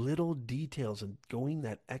those little details and going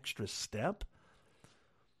that extra step,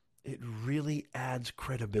 it really adds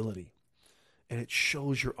credibility. And it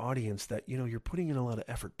shows your audience that, you know, you're putting in a lot of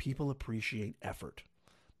effort. People appreciate effort.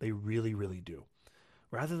 They really, really do.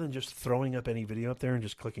 Rather than just throwing up any video up there and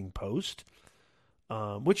just clicking post,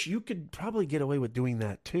 which you could probably get away with doing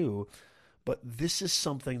that too. But this is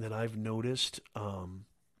something that I've noticed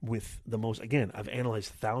with the most, again, I've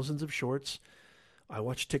analyzed thousands of shorts. I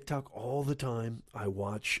watch TikTok all the time. I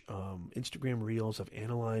watch Instagram Reels. I've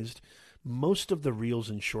analyzed most of the Reels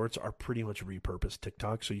and shorts are pretty much repurposed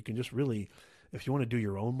TikTok. So you can just really, if you want to do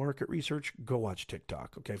your own market research, go watch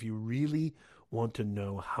TikTok. Okay. If you really want to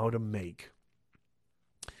know how to make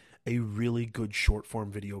a really good short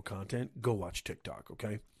form video content, go watch TikTok.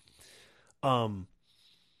 Okay.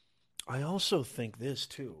 I also think this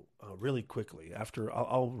too, really quickly after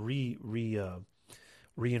I'll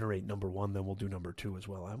reiterate number 1, then we'll do number 2 as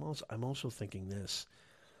well. I'm also thinking this,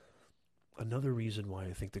 another reason why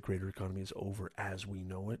I think the creator economy is over as we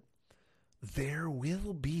know it. There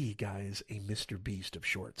will be, guys, a Mr. Beast of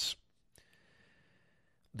shorts.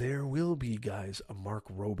 There will be, guys, a Mark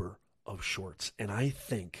Rober of shorts. And I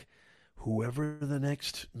think whoever the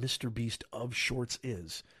next Mr. Beast of shorts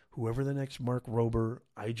is, whoever the next Mark Rober,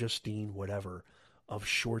 iJustine, whatever, of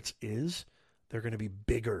shorts is, they're going to be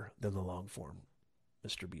bigger than the long form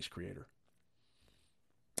Mr. Beast creator.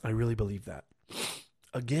 I really believe that.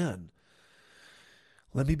 Again,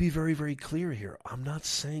 let me be very, very clear here. I'm not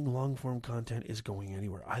saying long form content is going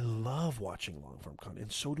anywhere. I love watching long form content,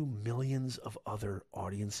 and so do millions of other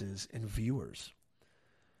audiences and viewers.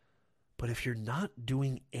 But if you're not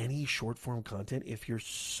doing any short form content, if you're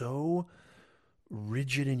so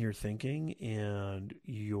rigid in your thinking and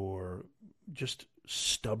you're just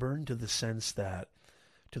stubborn to the sense that,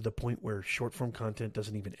 to the point where short form content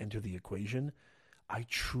doesn't even enter the equation, I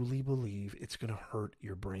truly believe it's going to hurt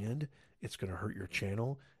your brand. It's going to hurt your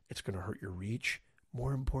channel. It's going to hurt your reach.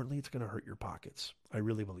 More importantly, it's going to hurt your pockets. I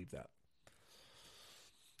really believe that.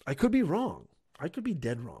 I could be wrong. I could be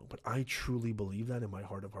dead wrong, but I truly believe that in my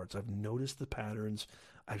heart of hearts. I've noticed the patterns.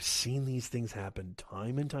 I've seen these things happen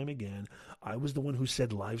time and time again. I was the one who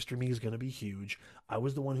said live streaming is going to be huge. I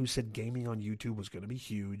was the one who said gaming on YouTube was going to be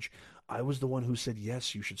huge. I was the one who said,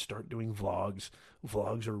 yes, you should start doing vlogs.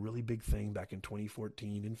 Vlogs are a really big thing back in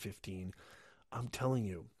 2014 and 15. I'm telling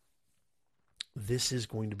you, this is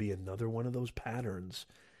going to be another one of those patterns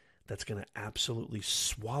that's going to absolutely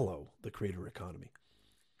swallow the creator economy.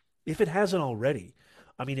 If it hasn't already,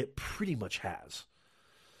 I mean, it pretty much has.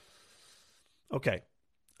 Okay.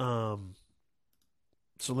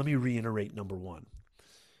 So let me reiterate number one.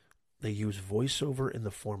 They use voiceover in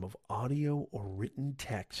the form of audio or written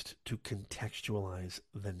text to contextualize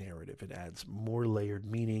the narrative. It adds more layered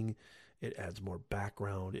meaning. It adds more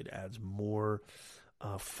background. It adds more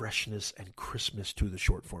freshness and crispness to the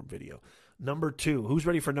short form video. Number two, who's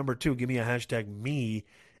ready for number two? Give me a hashtag me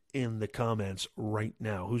in the comments right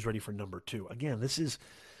now. Who's ready for number two? Again, this is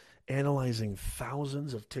analyzing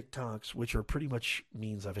thousands of TikToks, which are pretty much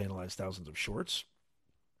means I've analyzed thousands of shorts,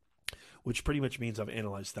 which pretty much means I've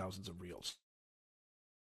analyzed thousands of reels.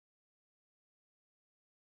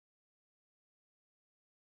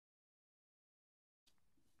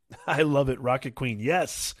 I love it, Rocket Queen.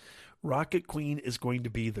 Yes, Rocket Queen is going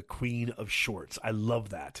to be the queen of shorts. I love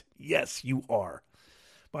that. Yes, you are.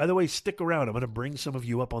 By the way, stick around. I'm going to bring some of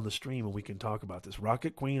you up on the stream and we can talk about this.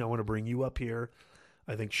 Rocket Queen, I want to bring you up here.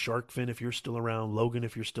 I think Sharkfin, if you're still around, Logan,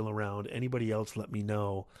 if you're still around, anybody else, let me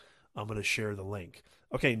know. I'm going to share the link.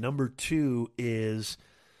 Okay, number two is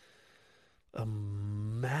a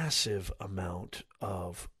massive amount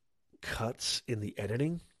of cuts in the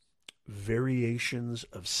editing, variations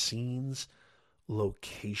of scenes,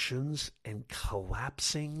 locations, and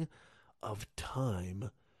collapsing of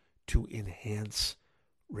time to enhance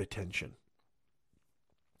retention.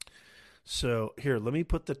 So here, let me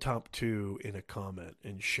put the top two in a comment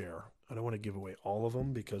and share. I don't want to give away all of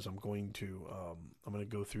them because I'm going to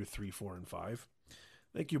go through 3, 4, and 5.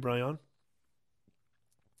 Thank you, Brian.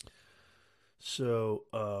 So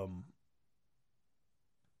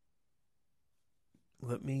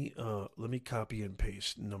let me copy and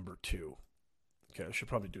paste number two. Okay, I should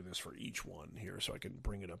probably do this for each one here so I can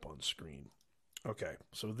bring it up on screen. Okay,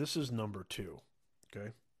 so this is number two.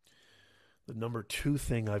 Okay. The number two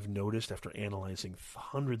thing I've noticed after analyzing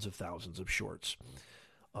hundreds of thousands of shorts,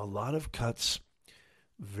 a lot of cuts,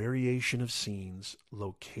 variation of scenes,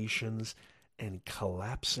 locations, and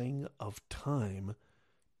collapsing of time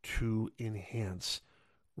to enhance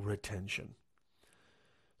retention.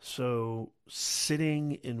 So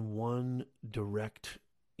sitting in one direct,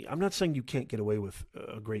 I'm not saying you can't get away with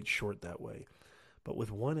a great short that way, but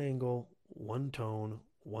with one angle, one tone,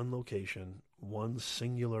 one location, one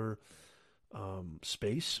singular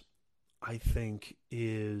space, I think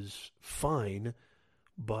is fine.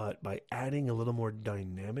 But by adding a little more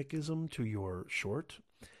dynamicism to your short,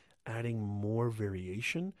 adding more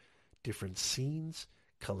variation, different scenes,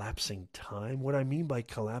 collapsing time. What I mean by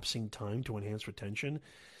collapsing time to enhance retention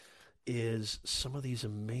is some of these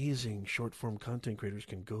amazing short form content creators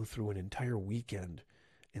can go through an entire weekend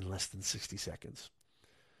in less than 60 seconds.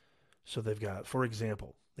 So they've got, for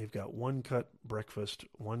example, they've got one cut breakfast,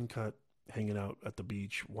 one cut hanging out at the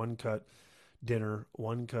beach, one cut dinner,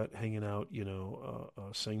 one cut hanging out,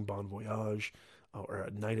 saying bon voyage, or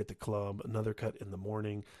at night at the club, another cut in the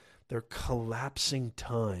morning. They're collapsing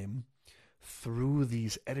time through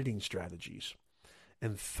these editing strategies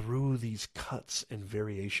and through these cuts and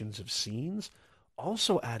variations of scenes,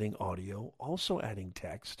 also adding audio, also adding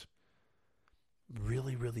text.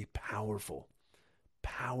 Really, really powerful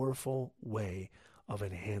way of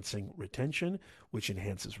enhancing retention, which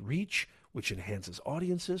enhances reach, which enhances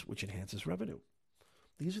audiences, which enhances revenue.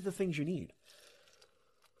 These are the things you need.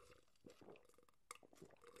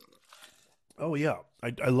 Oh, yeah.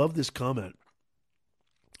 I love this comment.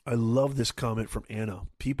 I love this comment from Anna.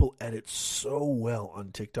 People edit so well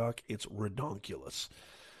on TikTok, it's redonkulous.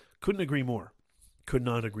 Couldn't agree more. Could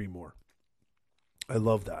not agree more. I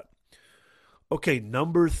love that. Okay,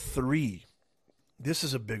 number 3. This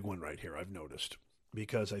is a big one right here, I've noticed,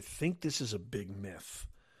 because I think this is a big myth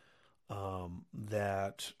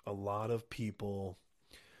that a lot of people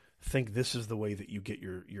think this is the way that you get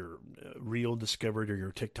your reel discovered or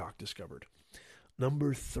your TikTok discovered.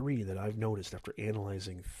 Number 3 that I've noticed after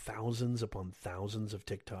analyzing thousands upon thousands of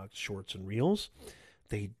TikToks, shorts, and reels,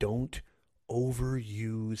 they don't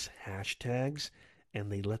overuse hashtags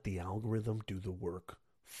and they let the algorithm do the work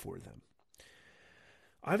for them.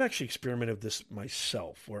 I've actually experimented with this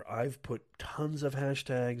myself, where I've put tons of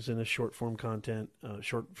hashtags in a short form content,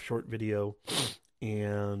 short video,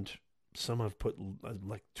 and some I've put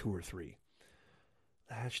like 2 or 3.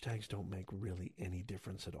 The hashtags don't make really any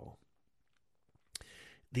difference at all.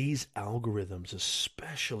 These algorithms,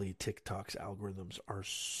 especially TikTok's algorithms, are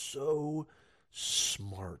so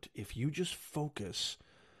smart. If you just focus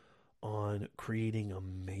on creating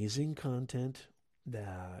amazing content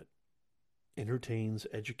that entertains,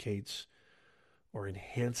 educates, or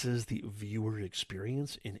enhances the viewer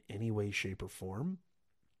experience in any way, shape, or form.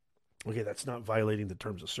 Okay, that's not violating the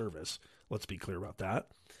terms of service. Let's be clear about that.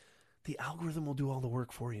 The algorithm will do all the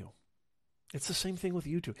work for you. It's the same thing with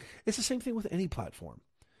YouTube. It's the same thing with any platform.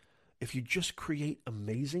 If you just create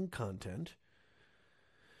amazing content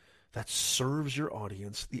that serves your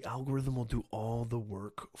audience, the algorithm will do all the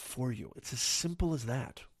work for you. It's as simple as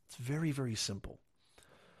that. It's very, very simple.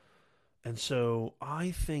 And so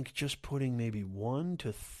I think just putting maybe 1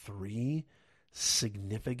 to 3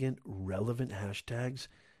 significant, relevant hashtags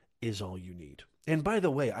is all you need. And by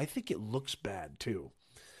the way, I think it looks bad too.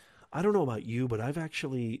 I don't know about you, but I've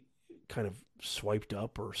actually kind of swiped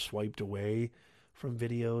up or swiped away from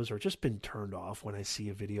videos or just been turned off when I see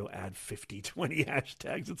a video add 50, 20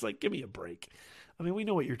 hashtags. It's like, give me a break. I mean, we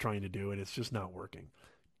know what you're trying to do, and it's just not working.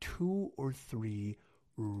 2 or 3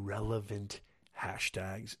 relevant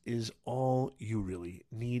hashtags is all you really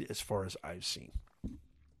need as far as I've seen.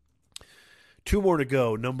 2 more to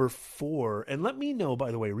go. Number 4. And let me know,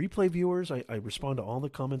 by the way, replay viewers, I respond to all the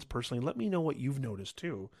comments personally. Let me know what you've noticed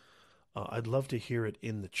too. I'd love to hear it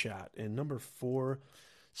in the chat. And number 4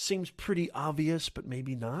 seems pretty obvious, but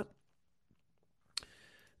maybe not.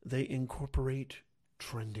 They incorporate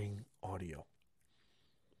trending audio.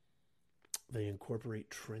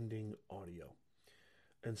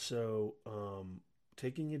 And so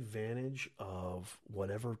taking advantage of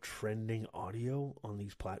whatever trending audio on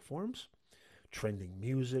these platforms, trending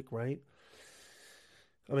music, right?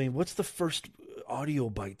 I mean, what's the first audio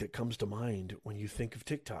bite that comes to mind when you think of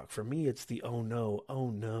TikTok? For me, it's the oh no,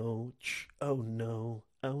 oh no, oh no,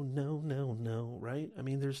 oh no, no, no, right? I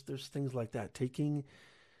mean, there's things like that. Taking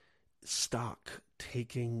stock,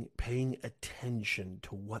 paying attention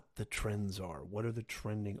to what the trends are. What are the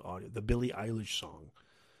trending audio? The Billie Eilish song,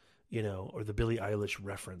 or the Billie Eilish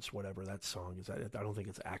reference, whatever that song is. I don't think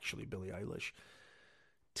it's actually Billie Eilish.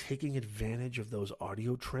 Taking advantage of those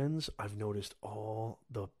audio trends, I've noticed all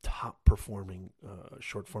the top performing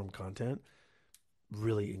short form content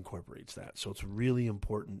really incorporates that. So it's really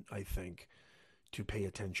important, I think, to pay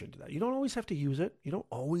attention to that. You don't always have to use it.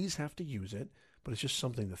 But it's just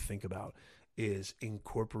something to think about, is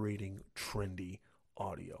incorporating trendy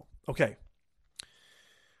audio. Okay.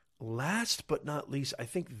 Last but not least, I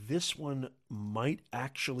think this one might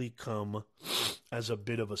actually come as a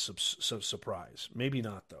bit of a surprise. Maybe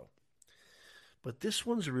not, though. But this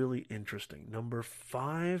one's really interesting. Number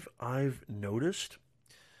 5, I've noticed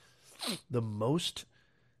the most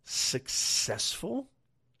successful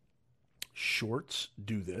shorts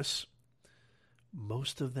do this.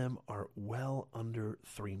 Most of them are well under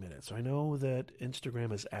 3 minutes. I know that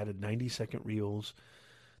Instagram has added 90-second reels.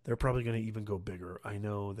 They're probably going to even go bigger. I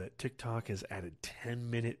know that TikTok has added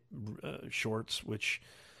 10-minute shorts, which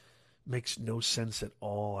makes no sense at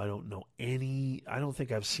all. I don't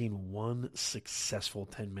think I've seen one successful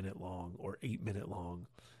 10-minute long or 8-minute long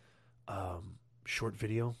short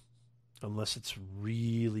video, unless it's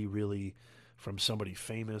really, really from somebody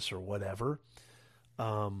famous or whatever.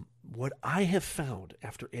 What I have found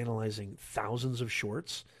after analyzing thousands of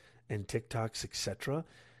shorts and TikToks, etc.,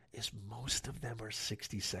 is most of them are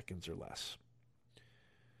 60 seconds or less.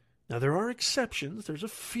 Now, there are exceptions. There's a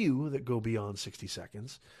few that go beyond 60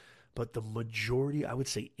 seconds, but the majority, I would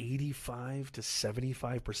say 85 to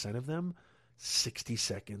 75% of them, 60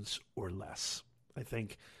 seconds or less. I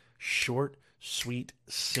think short, sweet,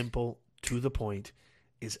 simple, to the point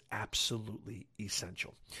is absolutely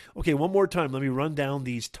essential. Okay, one more time. Let me run down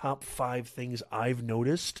these top 5 things I've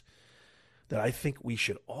noticed that I think we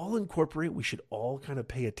should all incorporate, we should all kind of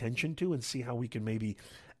pay attention to, and see how we can maybe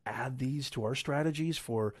add these to our strategies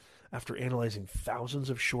for after analyzing thousands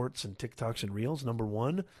of shorts and TikToks and Reels. Number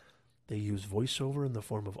 1, they use voiceover in the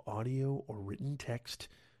form of audio or written text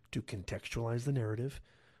to contextualize the narrative.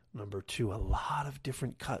 Number 2, a lot of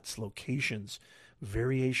different cuts, locations,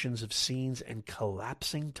 variations of scenes, and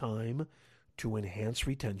collapsing time to enhance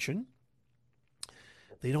retention.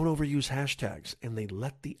 They don't overuse hashtags, and they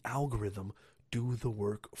let the algorithm do the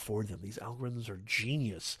work for them. These algorithms are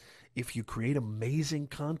genius. If you create amazing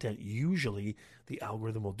content, usually the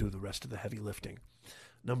algorithm will do the rest of the heavy lifting.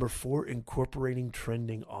 Number 4, incorporating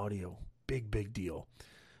trending audio. Big, big deal.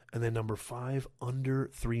 And then number 5,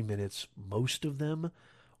 under 3 minutes. Most of them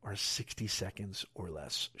are 60 seconds or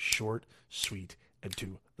less. Short, sweet, and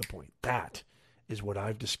to the point. That is what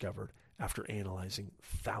I've discovered after analyzing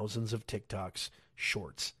thousands of TikToks,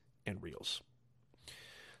 shorts, and reels.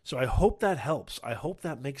 So I hope that helps. I hope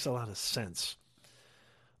that makes a lot of sense.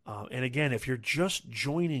 And again, if you're just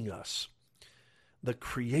joining us, the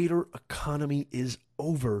creator economy is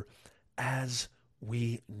over as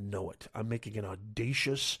we know it. I'm making an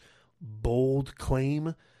audacious, bold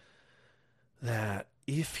claim that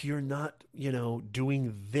if you're not,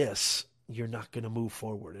 doing this, you're not going to move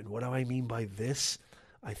forward. And what do I mean by this?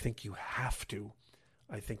 I think you have to.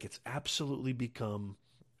 I think it's absolutely become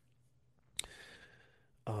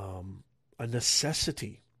a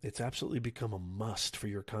necessity. It's absolutely become a must for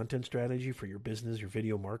your content strategy, for your business, your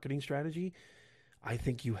video marketing strategy. I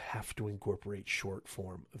think you have to incorporate short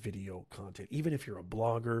form video content. Even if you're a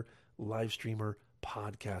blogger, live streamer,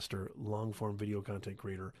 podcaster, long form video content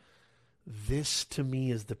creator, this to me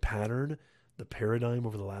is the pattern, the paradigm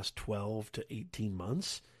over the last 12 to 18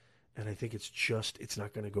 months. And I think it's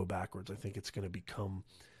not going to go backwards. I think it's going to become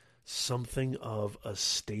something of a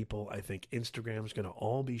staple. I think Instagram is going to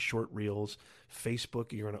all be short reels.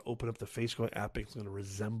 Facebook, you're going to open up the Facebook app. It's going to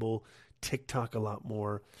resemble TikTok a lot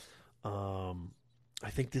more. I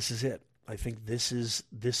think this is it. I think this is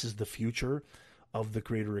the future of the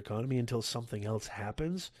creator economy until something else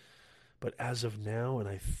happens. But as of now, and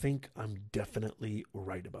I think I'm definitely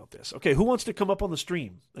right about this. Okay, who wants to come up on the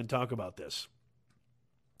stream and talk about this?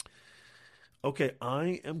 Okay,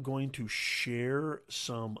 I am going to share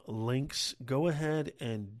some links. Go ahead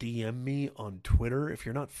and DM me on Twitter. If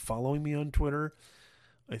you're not following me on Twitter,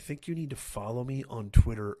 I think you need to follow me on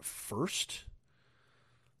Twitter first.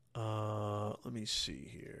 Let me see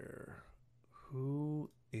here.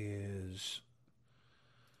 Who is...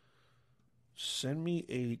 Send me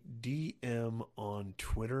a DM on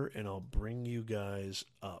Twitter and I'll bring you guys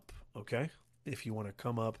up, okay? If you want to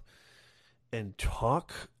come up and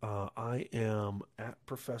talk, I am at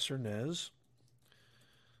Professor Nez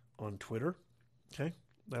on Twitter, okay?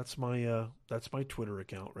 That's my Twitter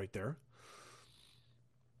account right there.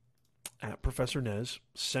 At Professor Nez.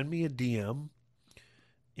 Send me a DM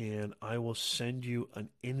and I will send you an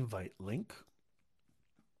invite link.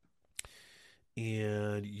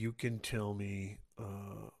 And you can tell me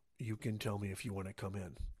if you want to come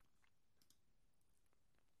in.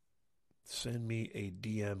 Send me a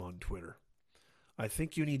DM on Twitter. I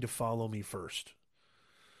think you need to follow me first.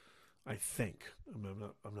 I think.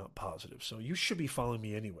 I'm not positive. So you should be following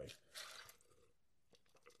me anyway.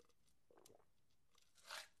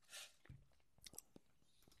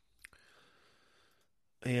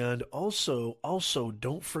 And also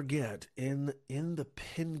don't forget, in the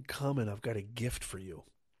pinned comment, I've got a gift for you.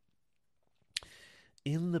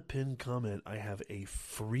 In the pinned comment, I have a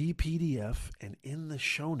free PDF, and in the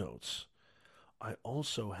show notes, I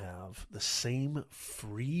also have the same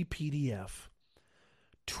free PDF,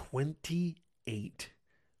 28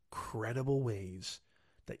 credible ways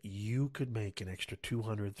that you could make an extra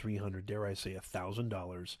 $200, $300, dare I say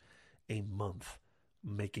 $1,000 a month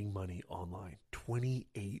making money online.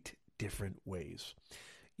 28 different ways.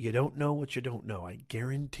 You don't know what you don't know. I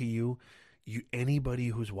guarantee you, anybody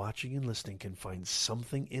who's watching and listening can find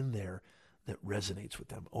something in there that resonates with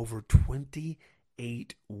them. Over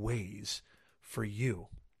 28 ways for you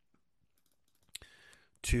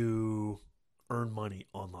to earn money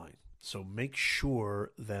online. So make sure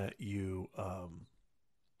that you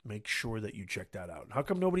check that out. How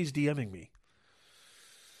come nobody's DMing me?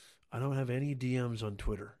 I don't have any DMs on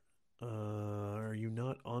Twitter. Are you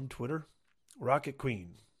not on Twitter? Rocket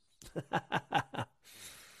Queen.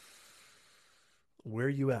 Where are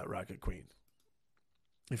you at, Rocket Queen?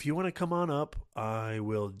 If you want to come on up, I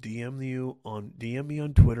will DM me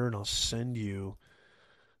on Twitter and I'll send you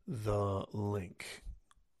the link.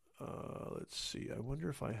 Let's see. I wonder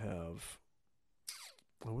if I have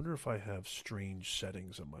strange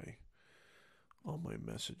settings on my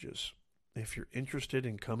messages. If you're interested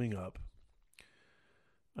in coming up,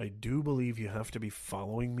 I do believe you have to be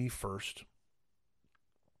following me first.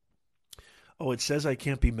 Oh, it says I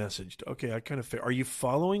can't be messaged. Okay, are you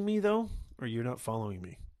following me though? Or you're not following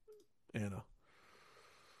me, Anna?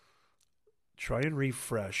 Try and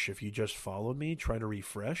refresh. If you just followed me, try to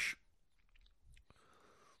refresh.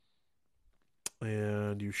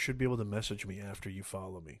 And you should be able to message me after you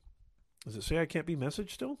follow me. Does it say I can't be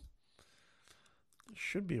messaged still? I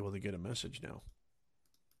should be able to get a message now.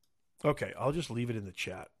 Okay, I'll just leave it in the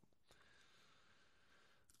chat.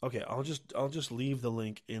 Okay, I'll just leave the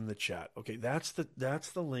link in the chat. Okay, that's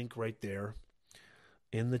the link right there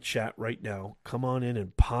in the chat right now. Come on in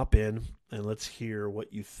and pop in and let's hear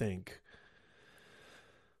what you think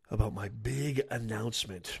about my big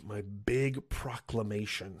announcement, my big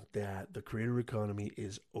proclamation that the creator economy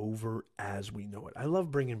is over as we know it. I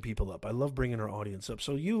love bringing people up. I love bringing our audience up.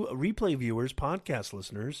 So you replay viewers, podcast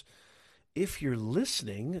listeners, if you're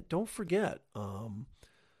listening, don't forget,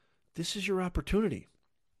 this is your opportunity.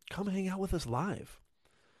 Come hang out with us live.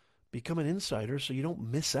 Become an insider so you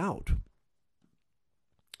don't miss out.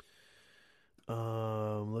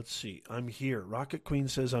 Let's see. I'm here. Rocket Queen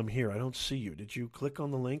says I'm here. I don't see you. Did you click on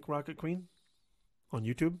the link, Rocket Queen? On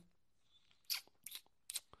YouTube?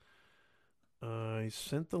 I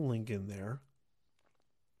sent the link in there.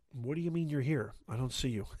 What do you mean you're here? I don't see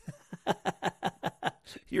you.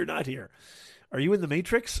 You're not here. Are you in the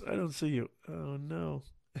Matrix? I don't see you. Oh, no.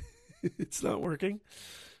 It's not working.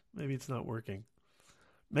 Maybe it's not working.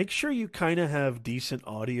 Make sure you kind of have decent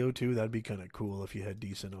audio, too. That'd be kind of cool if you had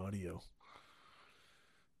decent audio.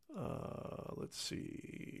 Let's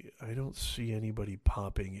see. I don't see anybody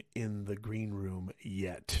popping in the green room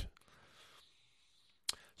yet.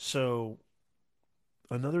 So,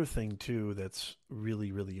 another thing, too, that's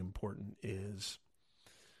really, really important is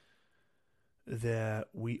that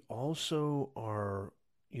we also are,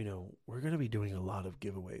 we're going to be doing a lot of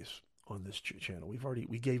giveaways on this channel.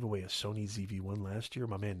 We gave away a Sony ZV-1 last year.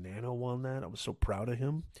 My man Nano won that. I was so proud of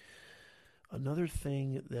him. Another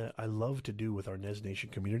thing that I love to do with our NES Nation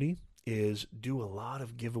community is do a lot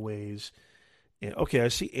of giveaways. And okay, I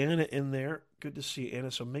see Anna in there. Good to see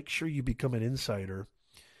Anna. So make sure you become an insider.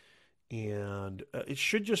 And it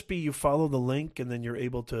should just be you follow the link, and then you're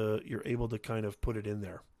able to kind of put it in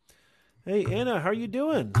there. Hey Anna, how are you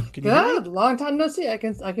doing? Can you hear me? Good. Long time no see. I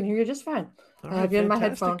can hear you just fine. All I right, have you in my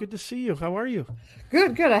fantastic. headphone. Good to see you. How are you?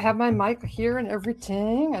 Good. I have my mic here and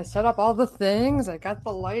everything. I set up all the things. I got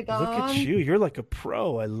the light Look at on. you. You're like a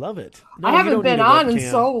pro. I love it. No, I you haven't don't been need a on in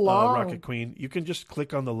webcam, so long. Rocket Queen. You can just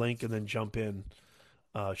click on the link and then jump in.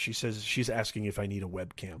 She says she's asking if I need a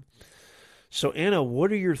webcam. So, Anna,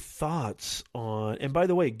 what are your thoughts on... And by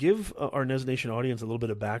the way, give our NES Nation audience a little bit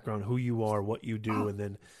of background, who you are, what you do, and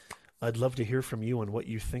then I'd love to hear from you on what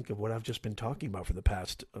you think of what I've just been talking about for the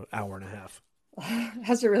past hour and a half.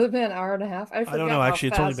 Has it really been an hour and a half? I don't know. Actually,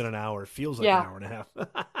 it's only been an hour. It feels like an hour and a half.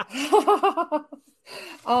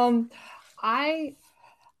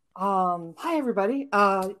 Hi everybody.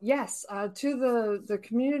 Yes, to the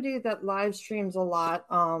community that live streams a lot.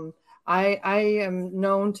 I am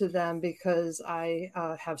known to them because I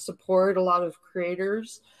have supported a lot of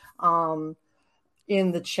creators in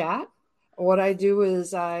the chat. What I do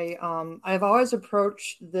is I've always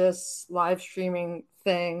approached this live streaming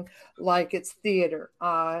thing like it's theater.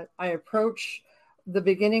 I approach the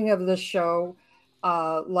beginning of the show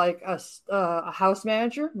like a house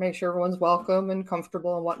manager, make sure everyone's welcome and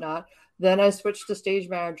comfortable and whatnot. Then I switch to stage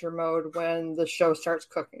manager mode when the show starts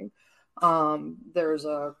cooking. There's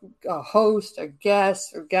a host, a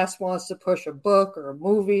guest wants to push a book or a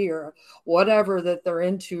movie or whatever that they're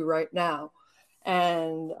into right now.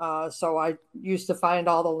 And so I used to find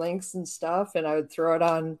all the links and stuff, and I would throw it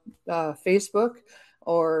on Facebook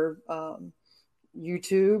or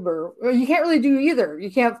YouTube, or you can't really do either. You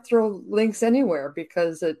can't throw links anywhere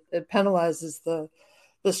because it penalizes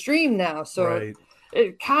the stream now. So right.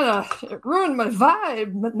 it kind of ruined my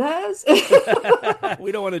vibe, Nez.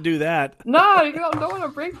 We don't want to do that. No, you don't want to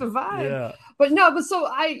break the vibe. Yeah. But so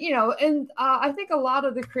I think a lot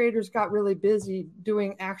of the creators got really busy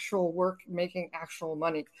doing actual work, making actual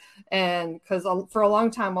money. And because for a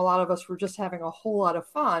long time, a lot of us were just having a whole lot of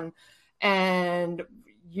fun. And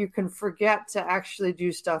you can forget to actually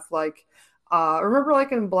do stuff like, remember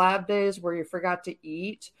like in Blab days where you forgot to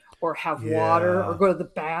eat or have water or go to the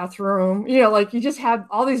bathroom, like you just had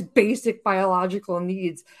all these basic biological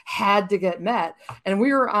needs had to get met. And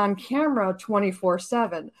we were on camera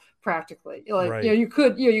 24/7 practically. Like, right.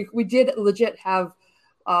 We did legit have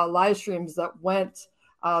live streams that went,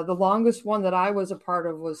 the longest one that I was a part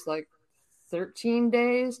of was like 13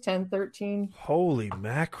 days, 10, 13. Holy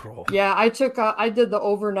mackerel. Yeah, I did the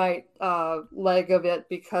overnight leg of it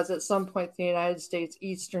because at some point the United States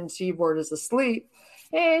Eastern Seaboard is asleep.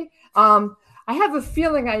 Hey, I have a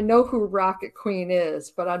feeling I know who Rocket Queen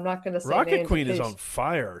is, but I'm not going to say Rocket names Queen is on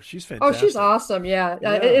fire. She's fantastic. Oh, she's awesome. Yeah.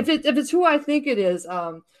 If it's who I think it is,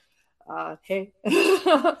 hey.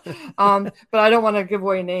 But I don't want to give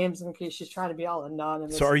away names in case she's trying to be all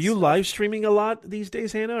anonymous. So are you live streaming a lot these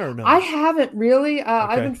days, Hannah, or no? I haven't really. Okay.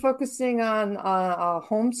 I've been focusing on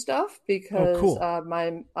home stuff because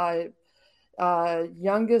my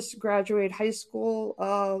youngest graduated high school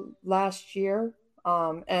last year.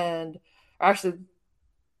 And actually,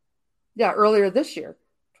 earlier this year,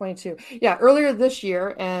 22. Yeah, earlier this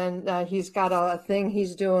year. And he's got a thing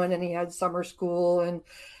he's doing, and he had summer school.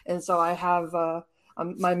 And so I have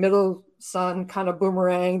my middle son kind of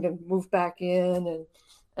boomeranged and moved back in.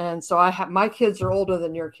 And so I have, my kids are older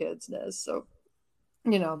than your kids, Nez. So,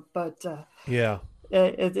 but yeah.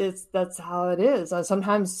 That's how it is.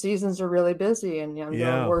 Sometimes seasons are really busy, and I'm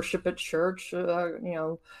doing worship at church,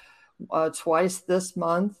 twice this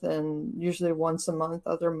month, and usually once a month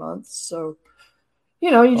other months. So you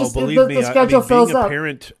just the schedule fills up.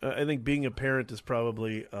 I think being a parent is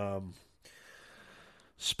probably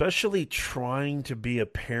especially trying to be a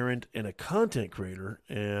parent and a content creator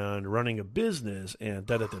and running a business and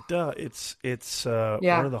it's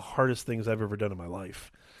one of the hardest things I've ever done in my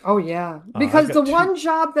life. Oh yeah, I've because got the two. one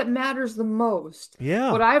job that matters the most, Yeah,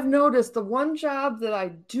 what I've noticed, the one job that I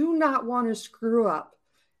do not want to screw up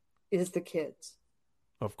is the kids.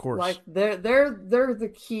 of course. Like they're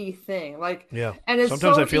the key thing. Like, Yeah. and it's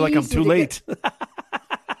Sometimes I so feel like I'm easy too to get. late.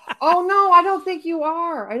 Oh no, I don't think you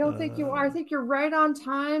are. I don't think you are. I uh, think you're right on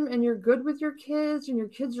time and you're good with your kids and your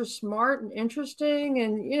kids are smart and interesting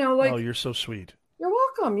and oh, like you're so sweet. you're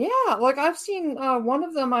welcome. Yeah, like I've seen one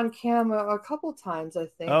of them on cam a couple times. I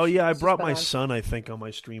think Oh yeah, I she's brought been my on. son, I think, on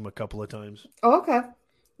my stream a couple of times. Oh, okay,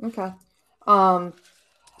 okay. Um,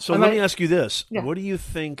 So I let me might. ask you this. Yeah. What do you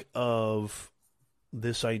think of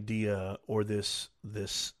this idea or this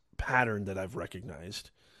pattern that I've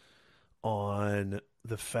recognized on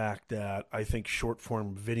the fact that I think short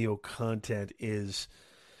form video content is,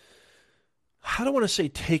 I don't want to say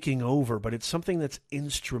taking over, but it's something that's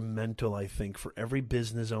instrumental, I think, for every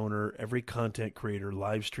business owner, every content creator,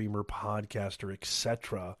 live streamer, podcaster,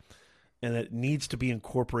 etc. And it needs to be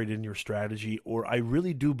incorporated in your strategy, or I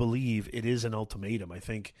really do believe it is an ultimatum. I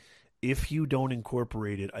think if you don't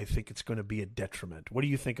incorporate it, I think it's going to be a detriment. What do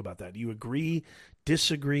you think about that? Do you agree,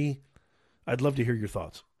 disagree? I'd love to hear your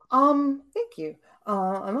thoughts. Thank you.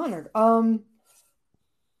 I'm honored.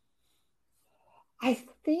 I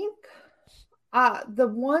think the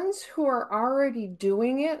ones who are already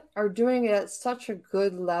doing it are doing it at such a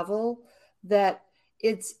good level that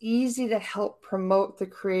it's easy to help promote the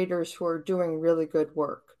creators who are doing really good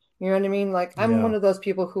work. You know what I mean? Like I'm one Yeah, of those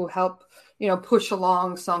people who help, push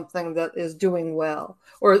along something that is doing well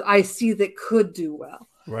or I see that could do well.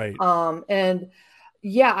 right. And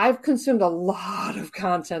yeah, I've consumed a lot of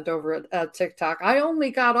content over at TikTok. I only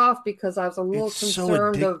got off because I was a little It's so concerned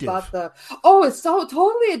addictive. about oh, it's so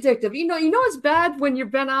totally addictive. It's bad when you've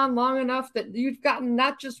been on long enough that you've gotten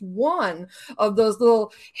not just one of those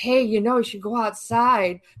little, hey, you should go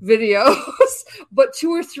outside videos, but two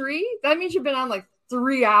or three. That means you've been on like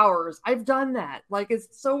 3 hours. I've done that. Like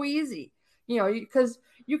it's so easy, because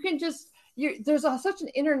you can just, there's such an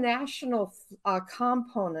international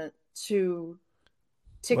component to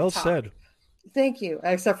Well TikTok. said. Thank you,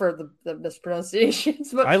 except for the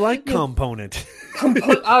mispronunciations, but I like you know, component. I'm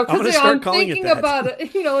going because to start I'm calling it thinking that. about it.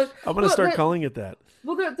 I'm going to Well, start calling it that.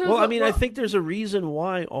 there's Well, I a mean, I well, think there's a reason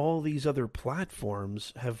why all these other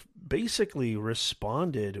platforms have basically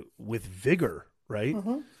responded with vigor, right?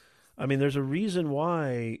 mhm. I mean, there's a reason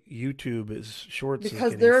why YouTube is Shorts is Because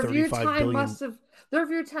getting 35 billion. their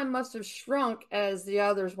view time must have shrunk as the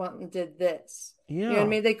others went and did this. You know what I Yeah,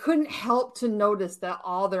 mean? They couldn't help to notice that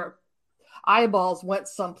all their eyeballs went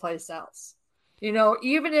someplace else.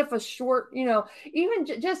 Even if a short, even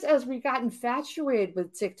just as we got infatuated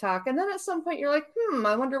with TikTok, and then at some point you're like,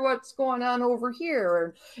 I wonder what's going on over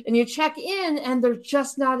here, and you check in, and they're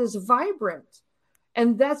just not as vibrant,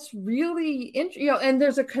 and that's really and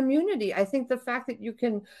there's a community. I think the fact that you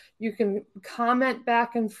can comment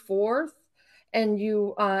back and forth, and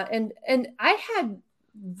and I had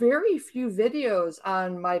very few videos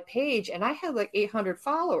on my page and I had like 800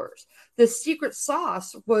 followers. The secret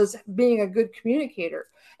sauce was being a good communicator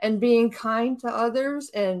and being kind to others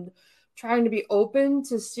and trying to be open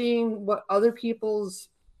to seeing what other people's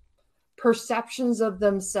perceptions of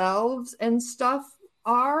themselves and stuff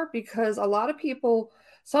are, because a lot of people,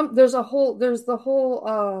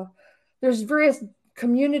 there's various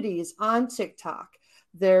communities on TikTok.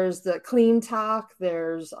 There's the clean talk,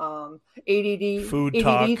 there's food ADD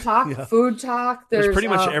talk. talk, Yeah, food talk, there's there's pretty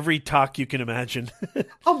much every talk you can imagine.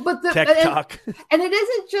 oh, but the Tech talk. and it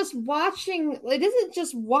isn't just watching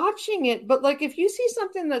it, but like if you see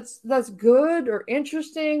something that's good or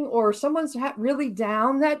interesting, or someone's really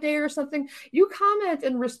down that day or something, you comment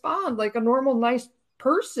and respond like a normal nice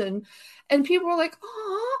person, and people are like,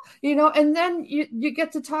 oh, and then you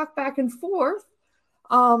get to talk back and forth.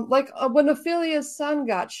 Like when Ophelia's son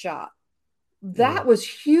got shot, Yeah, that was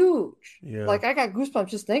huge. yeah, Like I got goosebumps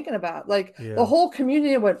just thinking about it. Like the yeah. whole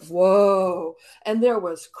community went, whoa. And there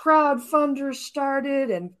was crowdfunders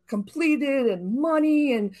started and completed and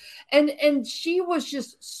money, and she was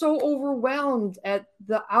just so overwhelmed at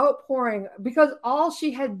the outpouring, because all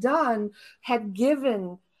she had done had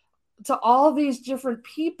given to all these different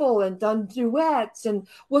people and done duets and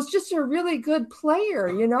was just a really good player,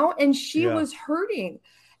 and she Yeah. was hurting.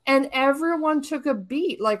 And everyone took a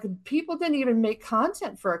beat. Like people didn't even make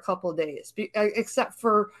content for a couple of days, except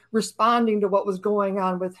for responding to what was going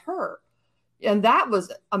on with her. And that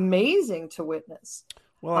was amazing to witness.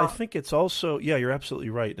 Well, I Uh, think it's also, yeah, you're absolutely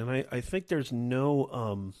right. And I think there's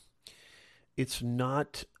no, it's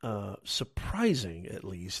not surprising, at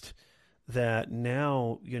least, that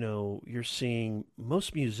now, you're seeing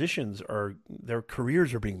most musicians their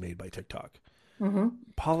careers are being made by TikTok. Hmm.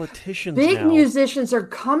 Politicians Big now. musicians are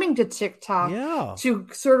coming to TikTok Yeah. to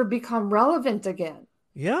sort of become relevant again.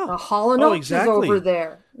 Yeah. Hall and Oh, Oates is over exactly.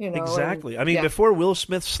 there, and Exactly. I mean, yeah. before Will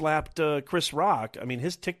Smith slapped Chris Rock, I mean,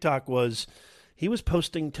 his TikTok was, he was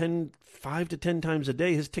posting 5 to 10 times a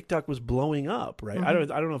day. His TikTok was blowing up, right? Hmm. I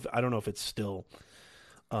don't know if it's still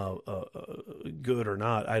uh, uh, uh, good or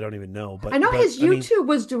not. I don't even know. I know But his I mean, YouTube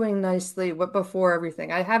was doing nicely before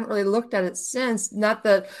everything. I haven't really looked at it since. Not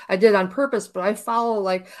that I did on purpose, but I follow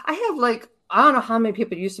I have I don't know how many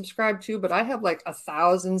people you subscribe to, but I have like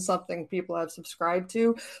 1,000 something people I've subscribed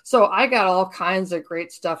to. So I got all kinds of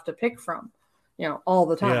great stuff to pick from, all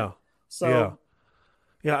the time. yeah, yeah. So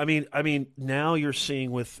Yeah, I mean, now you're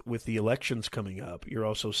seeing with the elections coming up, you're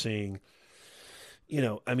also seeing,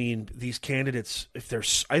 I mean, these candidates,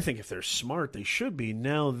 I think if they're smart, they should be.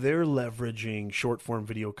 Now they're leveraging short form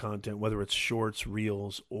video content, whether it's shorts,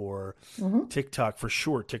 reels, or mhm. TikTok. For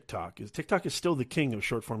sure, TikTok is still the king of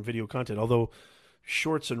short form video content, although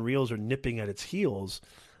shorts and reels are nipping at its heels.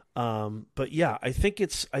 But yeah, I think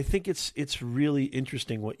it's really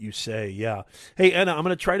interesting what you say. Yeah. Hey, Anna, I'm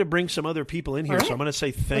going to try to bring some other people in All here, so I'm right. going to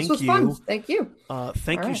say This thank was fun. you. Thank you. All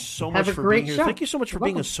Thank you right. so Have much a for being great here. show. Thank you so much for You're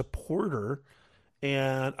being a welcome. supporter,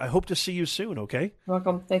 and I hope to see you soon. Okay. You're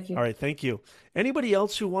welcome. Thank All you. right. Thank you. Anybody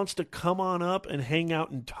else who wants to come on up and hang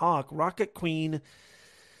out and talk? Rocket Queen,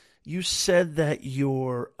 you said that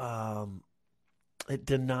it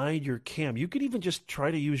denied your cam. You could even just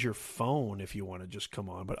try to use your phone if you want to just come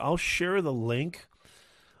on, but I'll share the link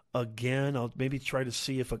again. I'll maybe try to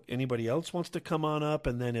see if anybody else wants to come on up.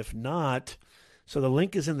 And then if not, so the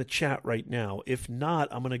link is in the chat right now. If not,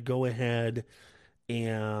 I'm going to go ahead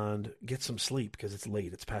and get some sleep because it's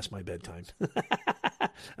late. It's past my bedtime.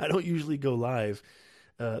 I don't usually go live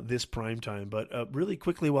this prime time. But really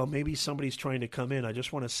quickly, while maybe somebody's trying to come in, I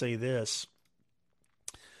just want to say this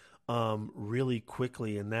really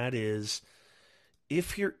quickly, and that is,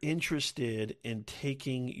 if you're interested in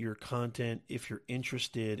taking your content, if you're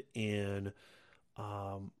interested in,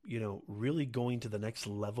 really going to the next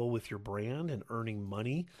level with your brand and earning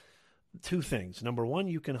money, two things. Number one,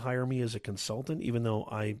 you can hire me as a consultant, even though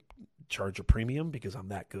I charge a premium because I'm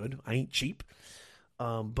that good. I ain't cheap.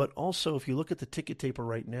 But also, if you look at the ticket taper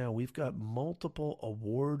right now, we've got multiple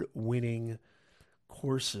award winning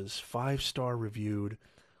courses, 5-star reviewed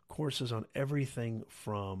courses on everything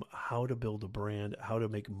from how to build a brand, how to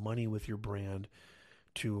make money with your brand,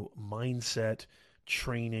 to mindset,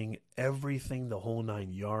 training, everything, the whole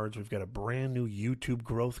 9 yards. We've got a brand new YouTube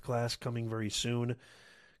growth class coming very soon.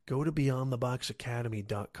 Go to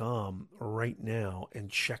beyondtheboxacademy.com right now and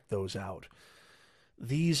check those out.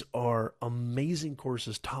 These are amazing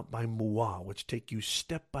courses taught by Moi, which take you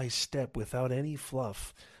step by step without any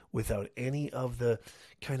fluff, without any of the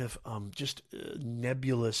kind of just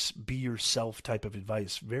nebulous, be yourself type of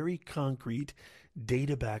advice. Very concrete,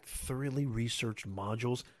 data backed, thoroughly researched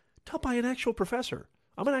modules taught by an actual professor.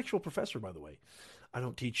 I'm an actual professor, by the way. I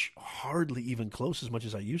don't teach hardly even close as much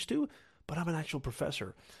as I used to, but I'm an actual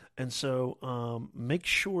professor. And so make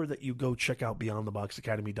sure that you go check out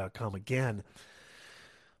beyondtheboxacademy.com. Again,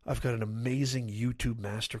 I've got an amazing YouTube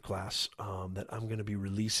masterclass that I'm going to be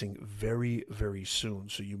releasing very, very soon.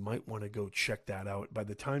 So you might want to go check that out. By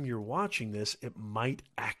the time you're watching this, it might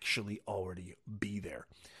actually already be there.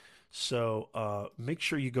 So make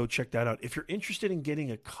sure you go check that out. If you're interested in getting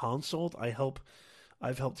a consult, I've helped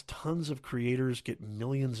tons of creators get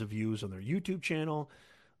millions of views on their YouTube channel,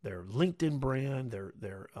 their LinkedIn brand, their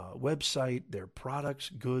website, their products,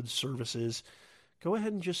 goods, services. Go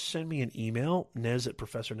ahead and just send me an email,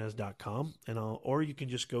 nez@professornez.com, or you can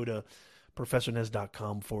just go to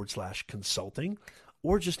professornez.com/consulting,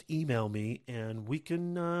 or just email me and we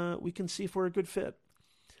can see if we're a good fit.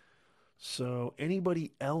 So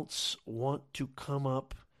anybody else want to come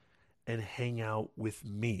up and hang out with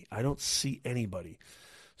me? I don't see anybody.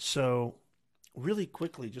 So really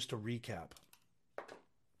quickly, just to recap,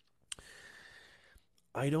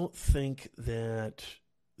 I don't think that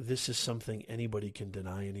this is something anybody can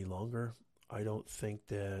deny any longer. I don't think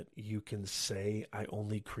that you can say, I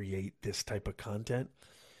only create this type of content.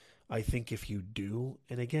 I think if you do,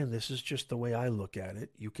 and again, this is just the way I look at it,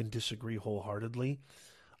 you can disagree wholeheartedly.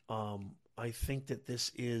 I think that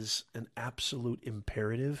this is an absolute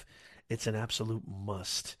imperative. It's an absolute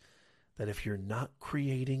must that if you're not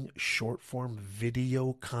creating short form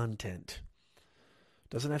video content,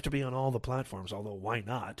 doesn't have to be on all the platforms, although why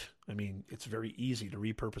not? I mean, it's very easy to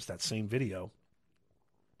repurpose that same video.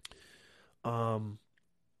 I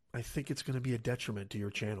think it's going to be a detriment to your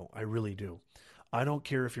channel. I really do. I don't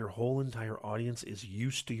care if your whole entire audience is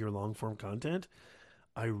used to your long form content.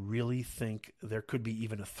 I really think there could be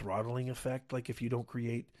even a throttling effect, like if you don't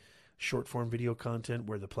create short form video content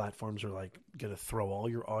where the platforms are like going to throw all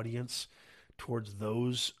your audience towards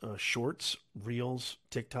those shorts, reels,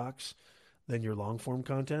 TikToks, than your long form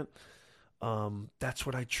content. That's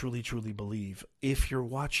what I truly, truly believe. If you're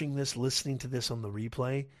watching this, listening to this on the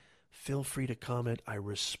replay, feel free to comment. I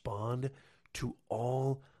respond to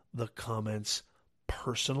all the comments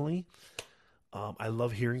personally. I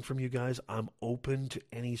love hearing from you guys. I'm open to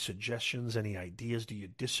any suggestions, any ideas. Do you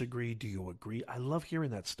disagree? Do you agree? I love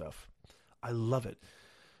hearing that stuff. I love it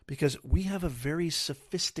because we have a very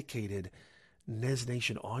sophisticated Nez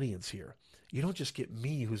Nation audience here. You don't just get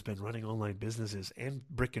me, who's been running online businesses and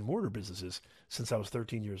brick and mortar businesses since I was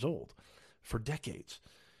 13 years old for decades.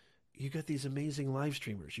 You got these amazing live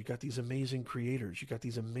streamers. You got these amazing creators. You got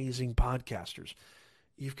these amazing podcasters.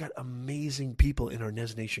 You've got amazing people in our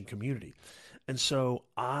Nez Nation community. And so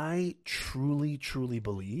I truly, truly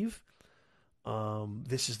believe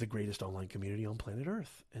this is the greatest online community on planet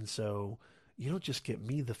Earth. And so you don't just get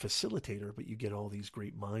me, the facilitator, but you get all these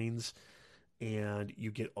great minds and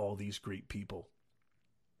you get all these great people.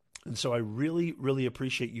 And so I really, really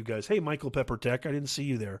appreciate you guys. Hey, Michael Peppertech, I didn't see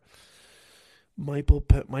you there. Michael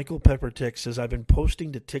Peppertech says, I've been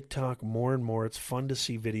posting to TikTok more and more. It's fun to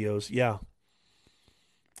see videos. Yeah.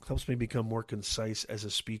 Helps me become more concise as a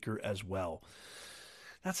speaker as well.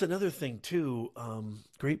 That's another thing, too.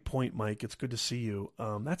 Great point, Mike. It's good to see you.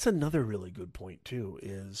 That's another really good point, too,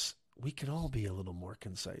 is we can all be a little more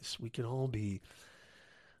concise. We can all be,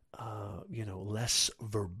 less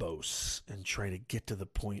verbose and try to get to the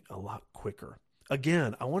point a lot quicker.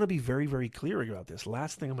 Again, I want to be very, very clear about this.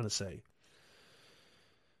 Last thing I'm going to say.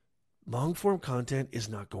 Long-form content is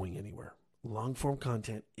not going anywhere. Long-form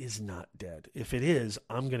content is not dead. If it is,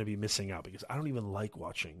 I'm going to be missing out because I don't even like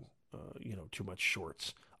watching, too much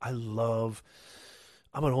shorts. I'm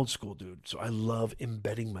an old school dude, so I love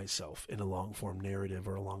embedding myself in a long-form narrative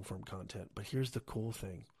or a long-form content. But here's the cool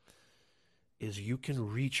thing, is you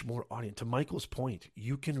can reach more audience. To Michael's point,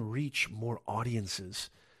 you can reach more audiences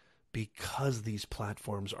because these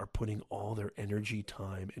platforms are putting all their energy,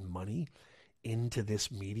 time, and money into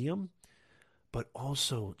this medium. But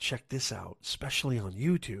also, check this out, especially on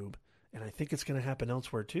YouTube, and I think it's going to happen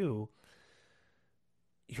elsewhere too,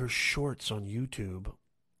 your shorts on YouTube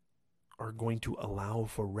are going to allow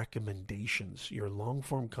for recommendations. Your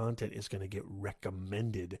long-form content is going to get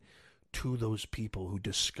recommended to those people who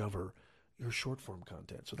discover your short-form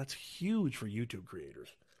content. So that's huge for YouTube creators.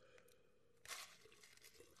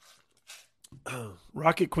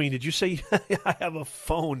 Rocket Queen, did you say I have a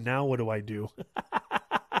phone? Now what do I do?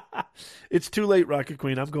 It's too late, Rocket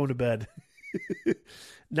Queen. I'm going to bed.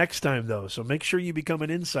 Next time, though. So make sure you become an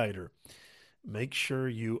insider. Make sure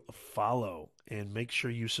you follow and make sure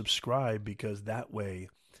you subscribe because that way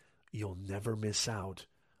you'll never miss out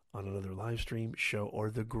on another live stream, show, or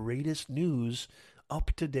the greatest news,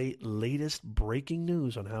 up-to-date, latest breaking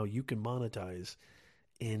news on how you can monetize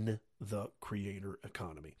in the creator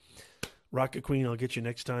economy. Rocket Queen, I'll get you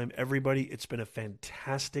next time. Everybody, it's been a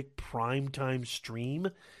fantastic primetime stream.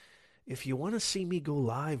 If you want to see me go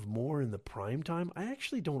live more in the prime time, I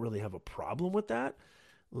actually don't really have a problem with that.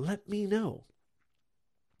 Let me know.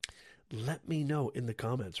 Let me know in the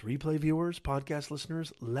comments. Replay viewers, podcast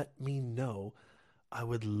listeners, let me know. I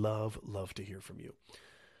would love to hear from you.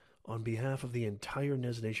 On behalf of the entire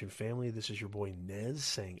Nez Nation family, this is your boy Nez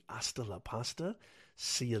saying hasta la pasta.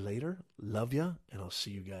 See you later. Love ya. And I'll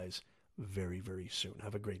see you guys very, very soon.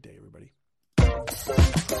 Have a great day, everybody.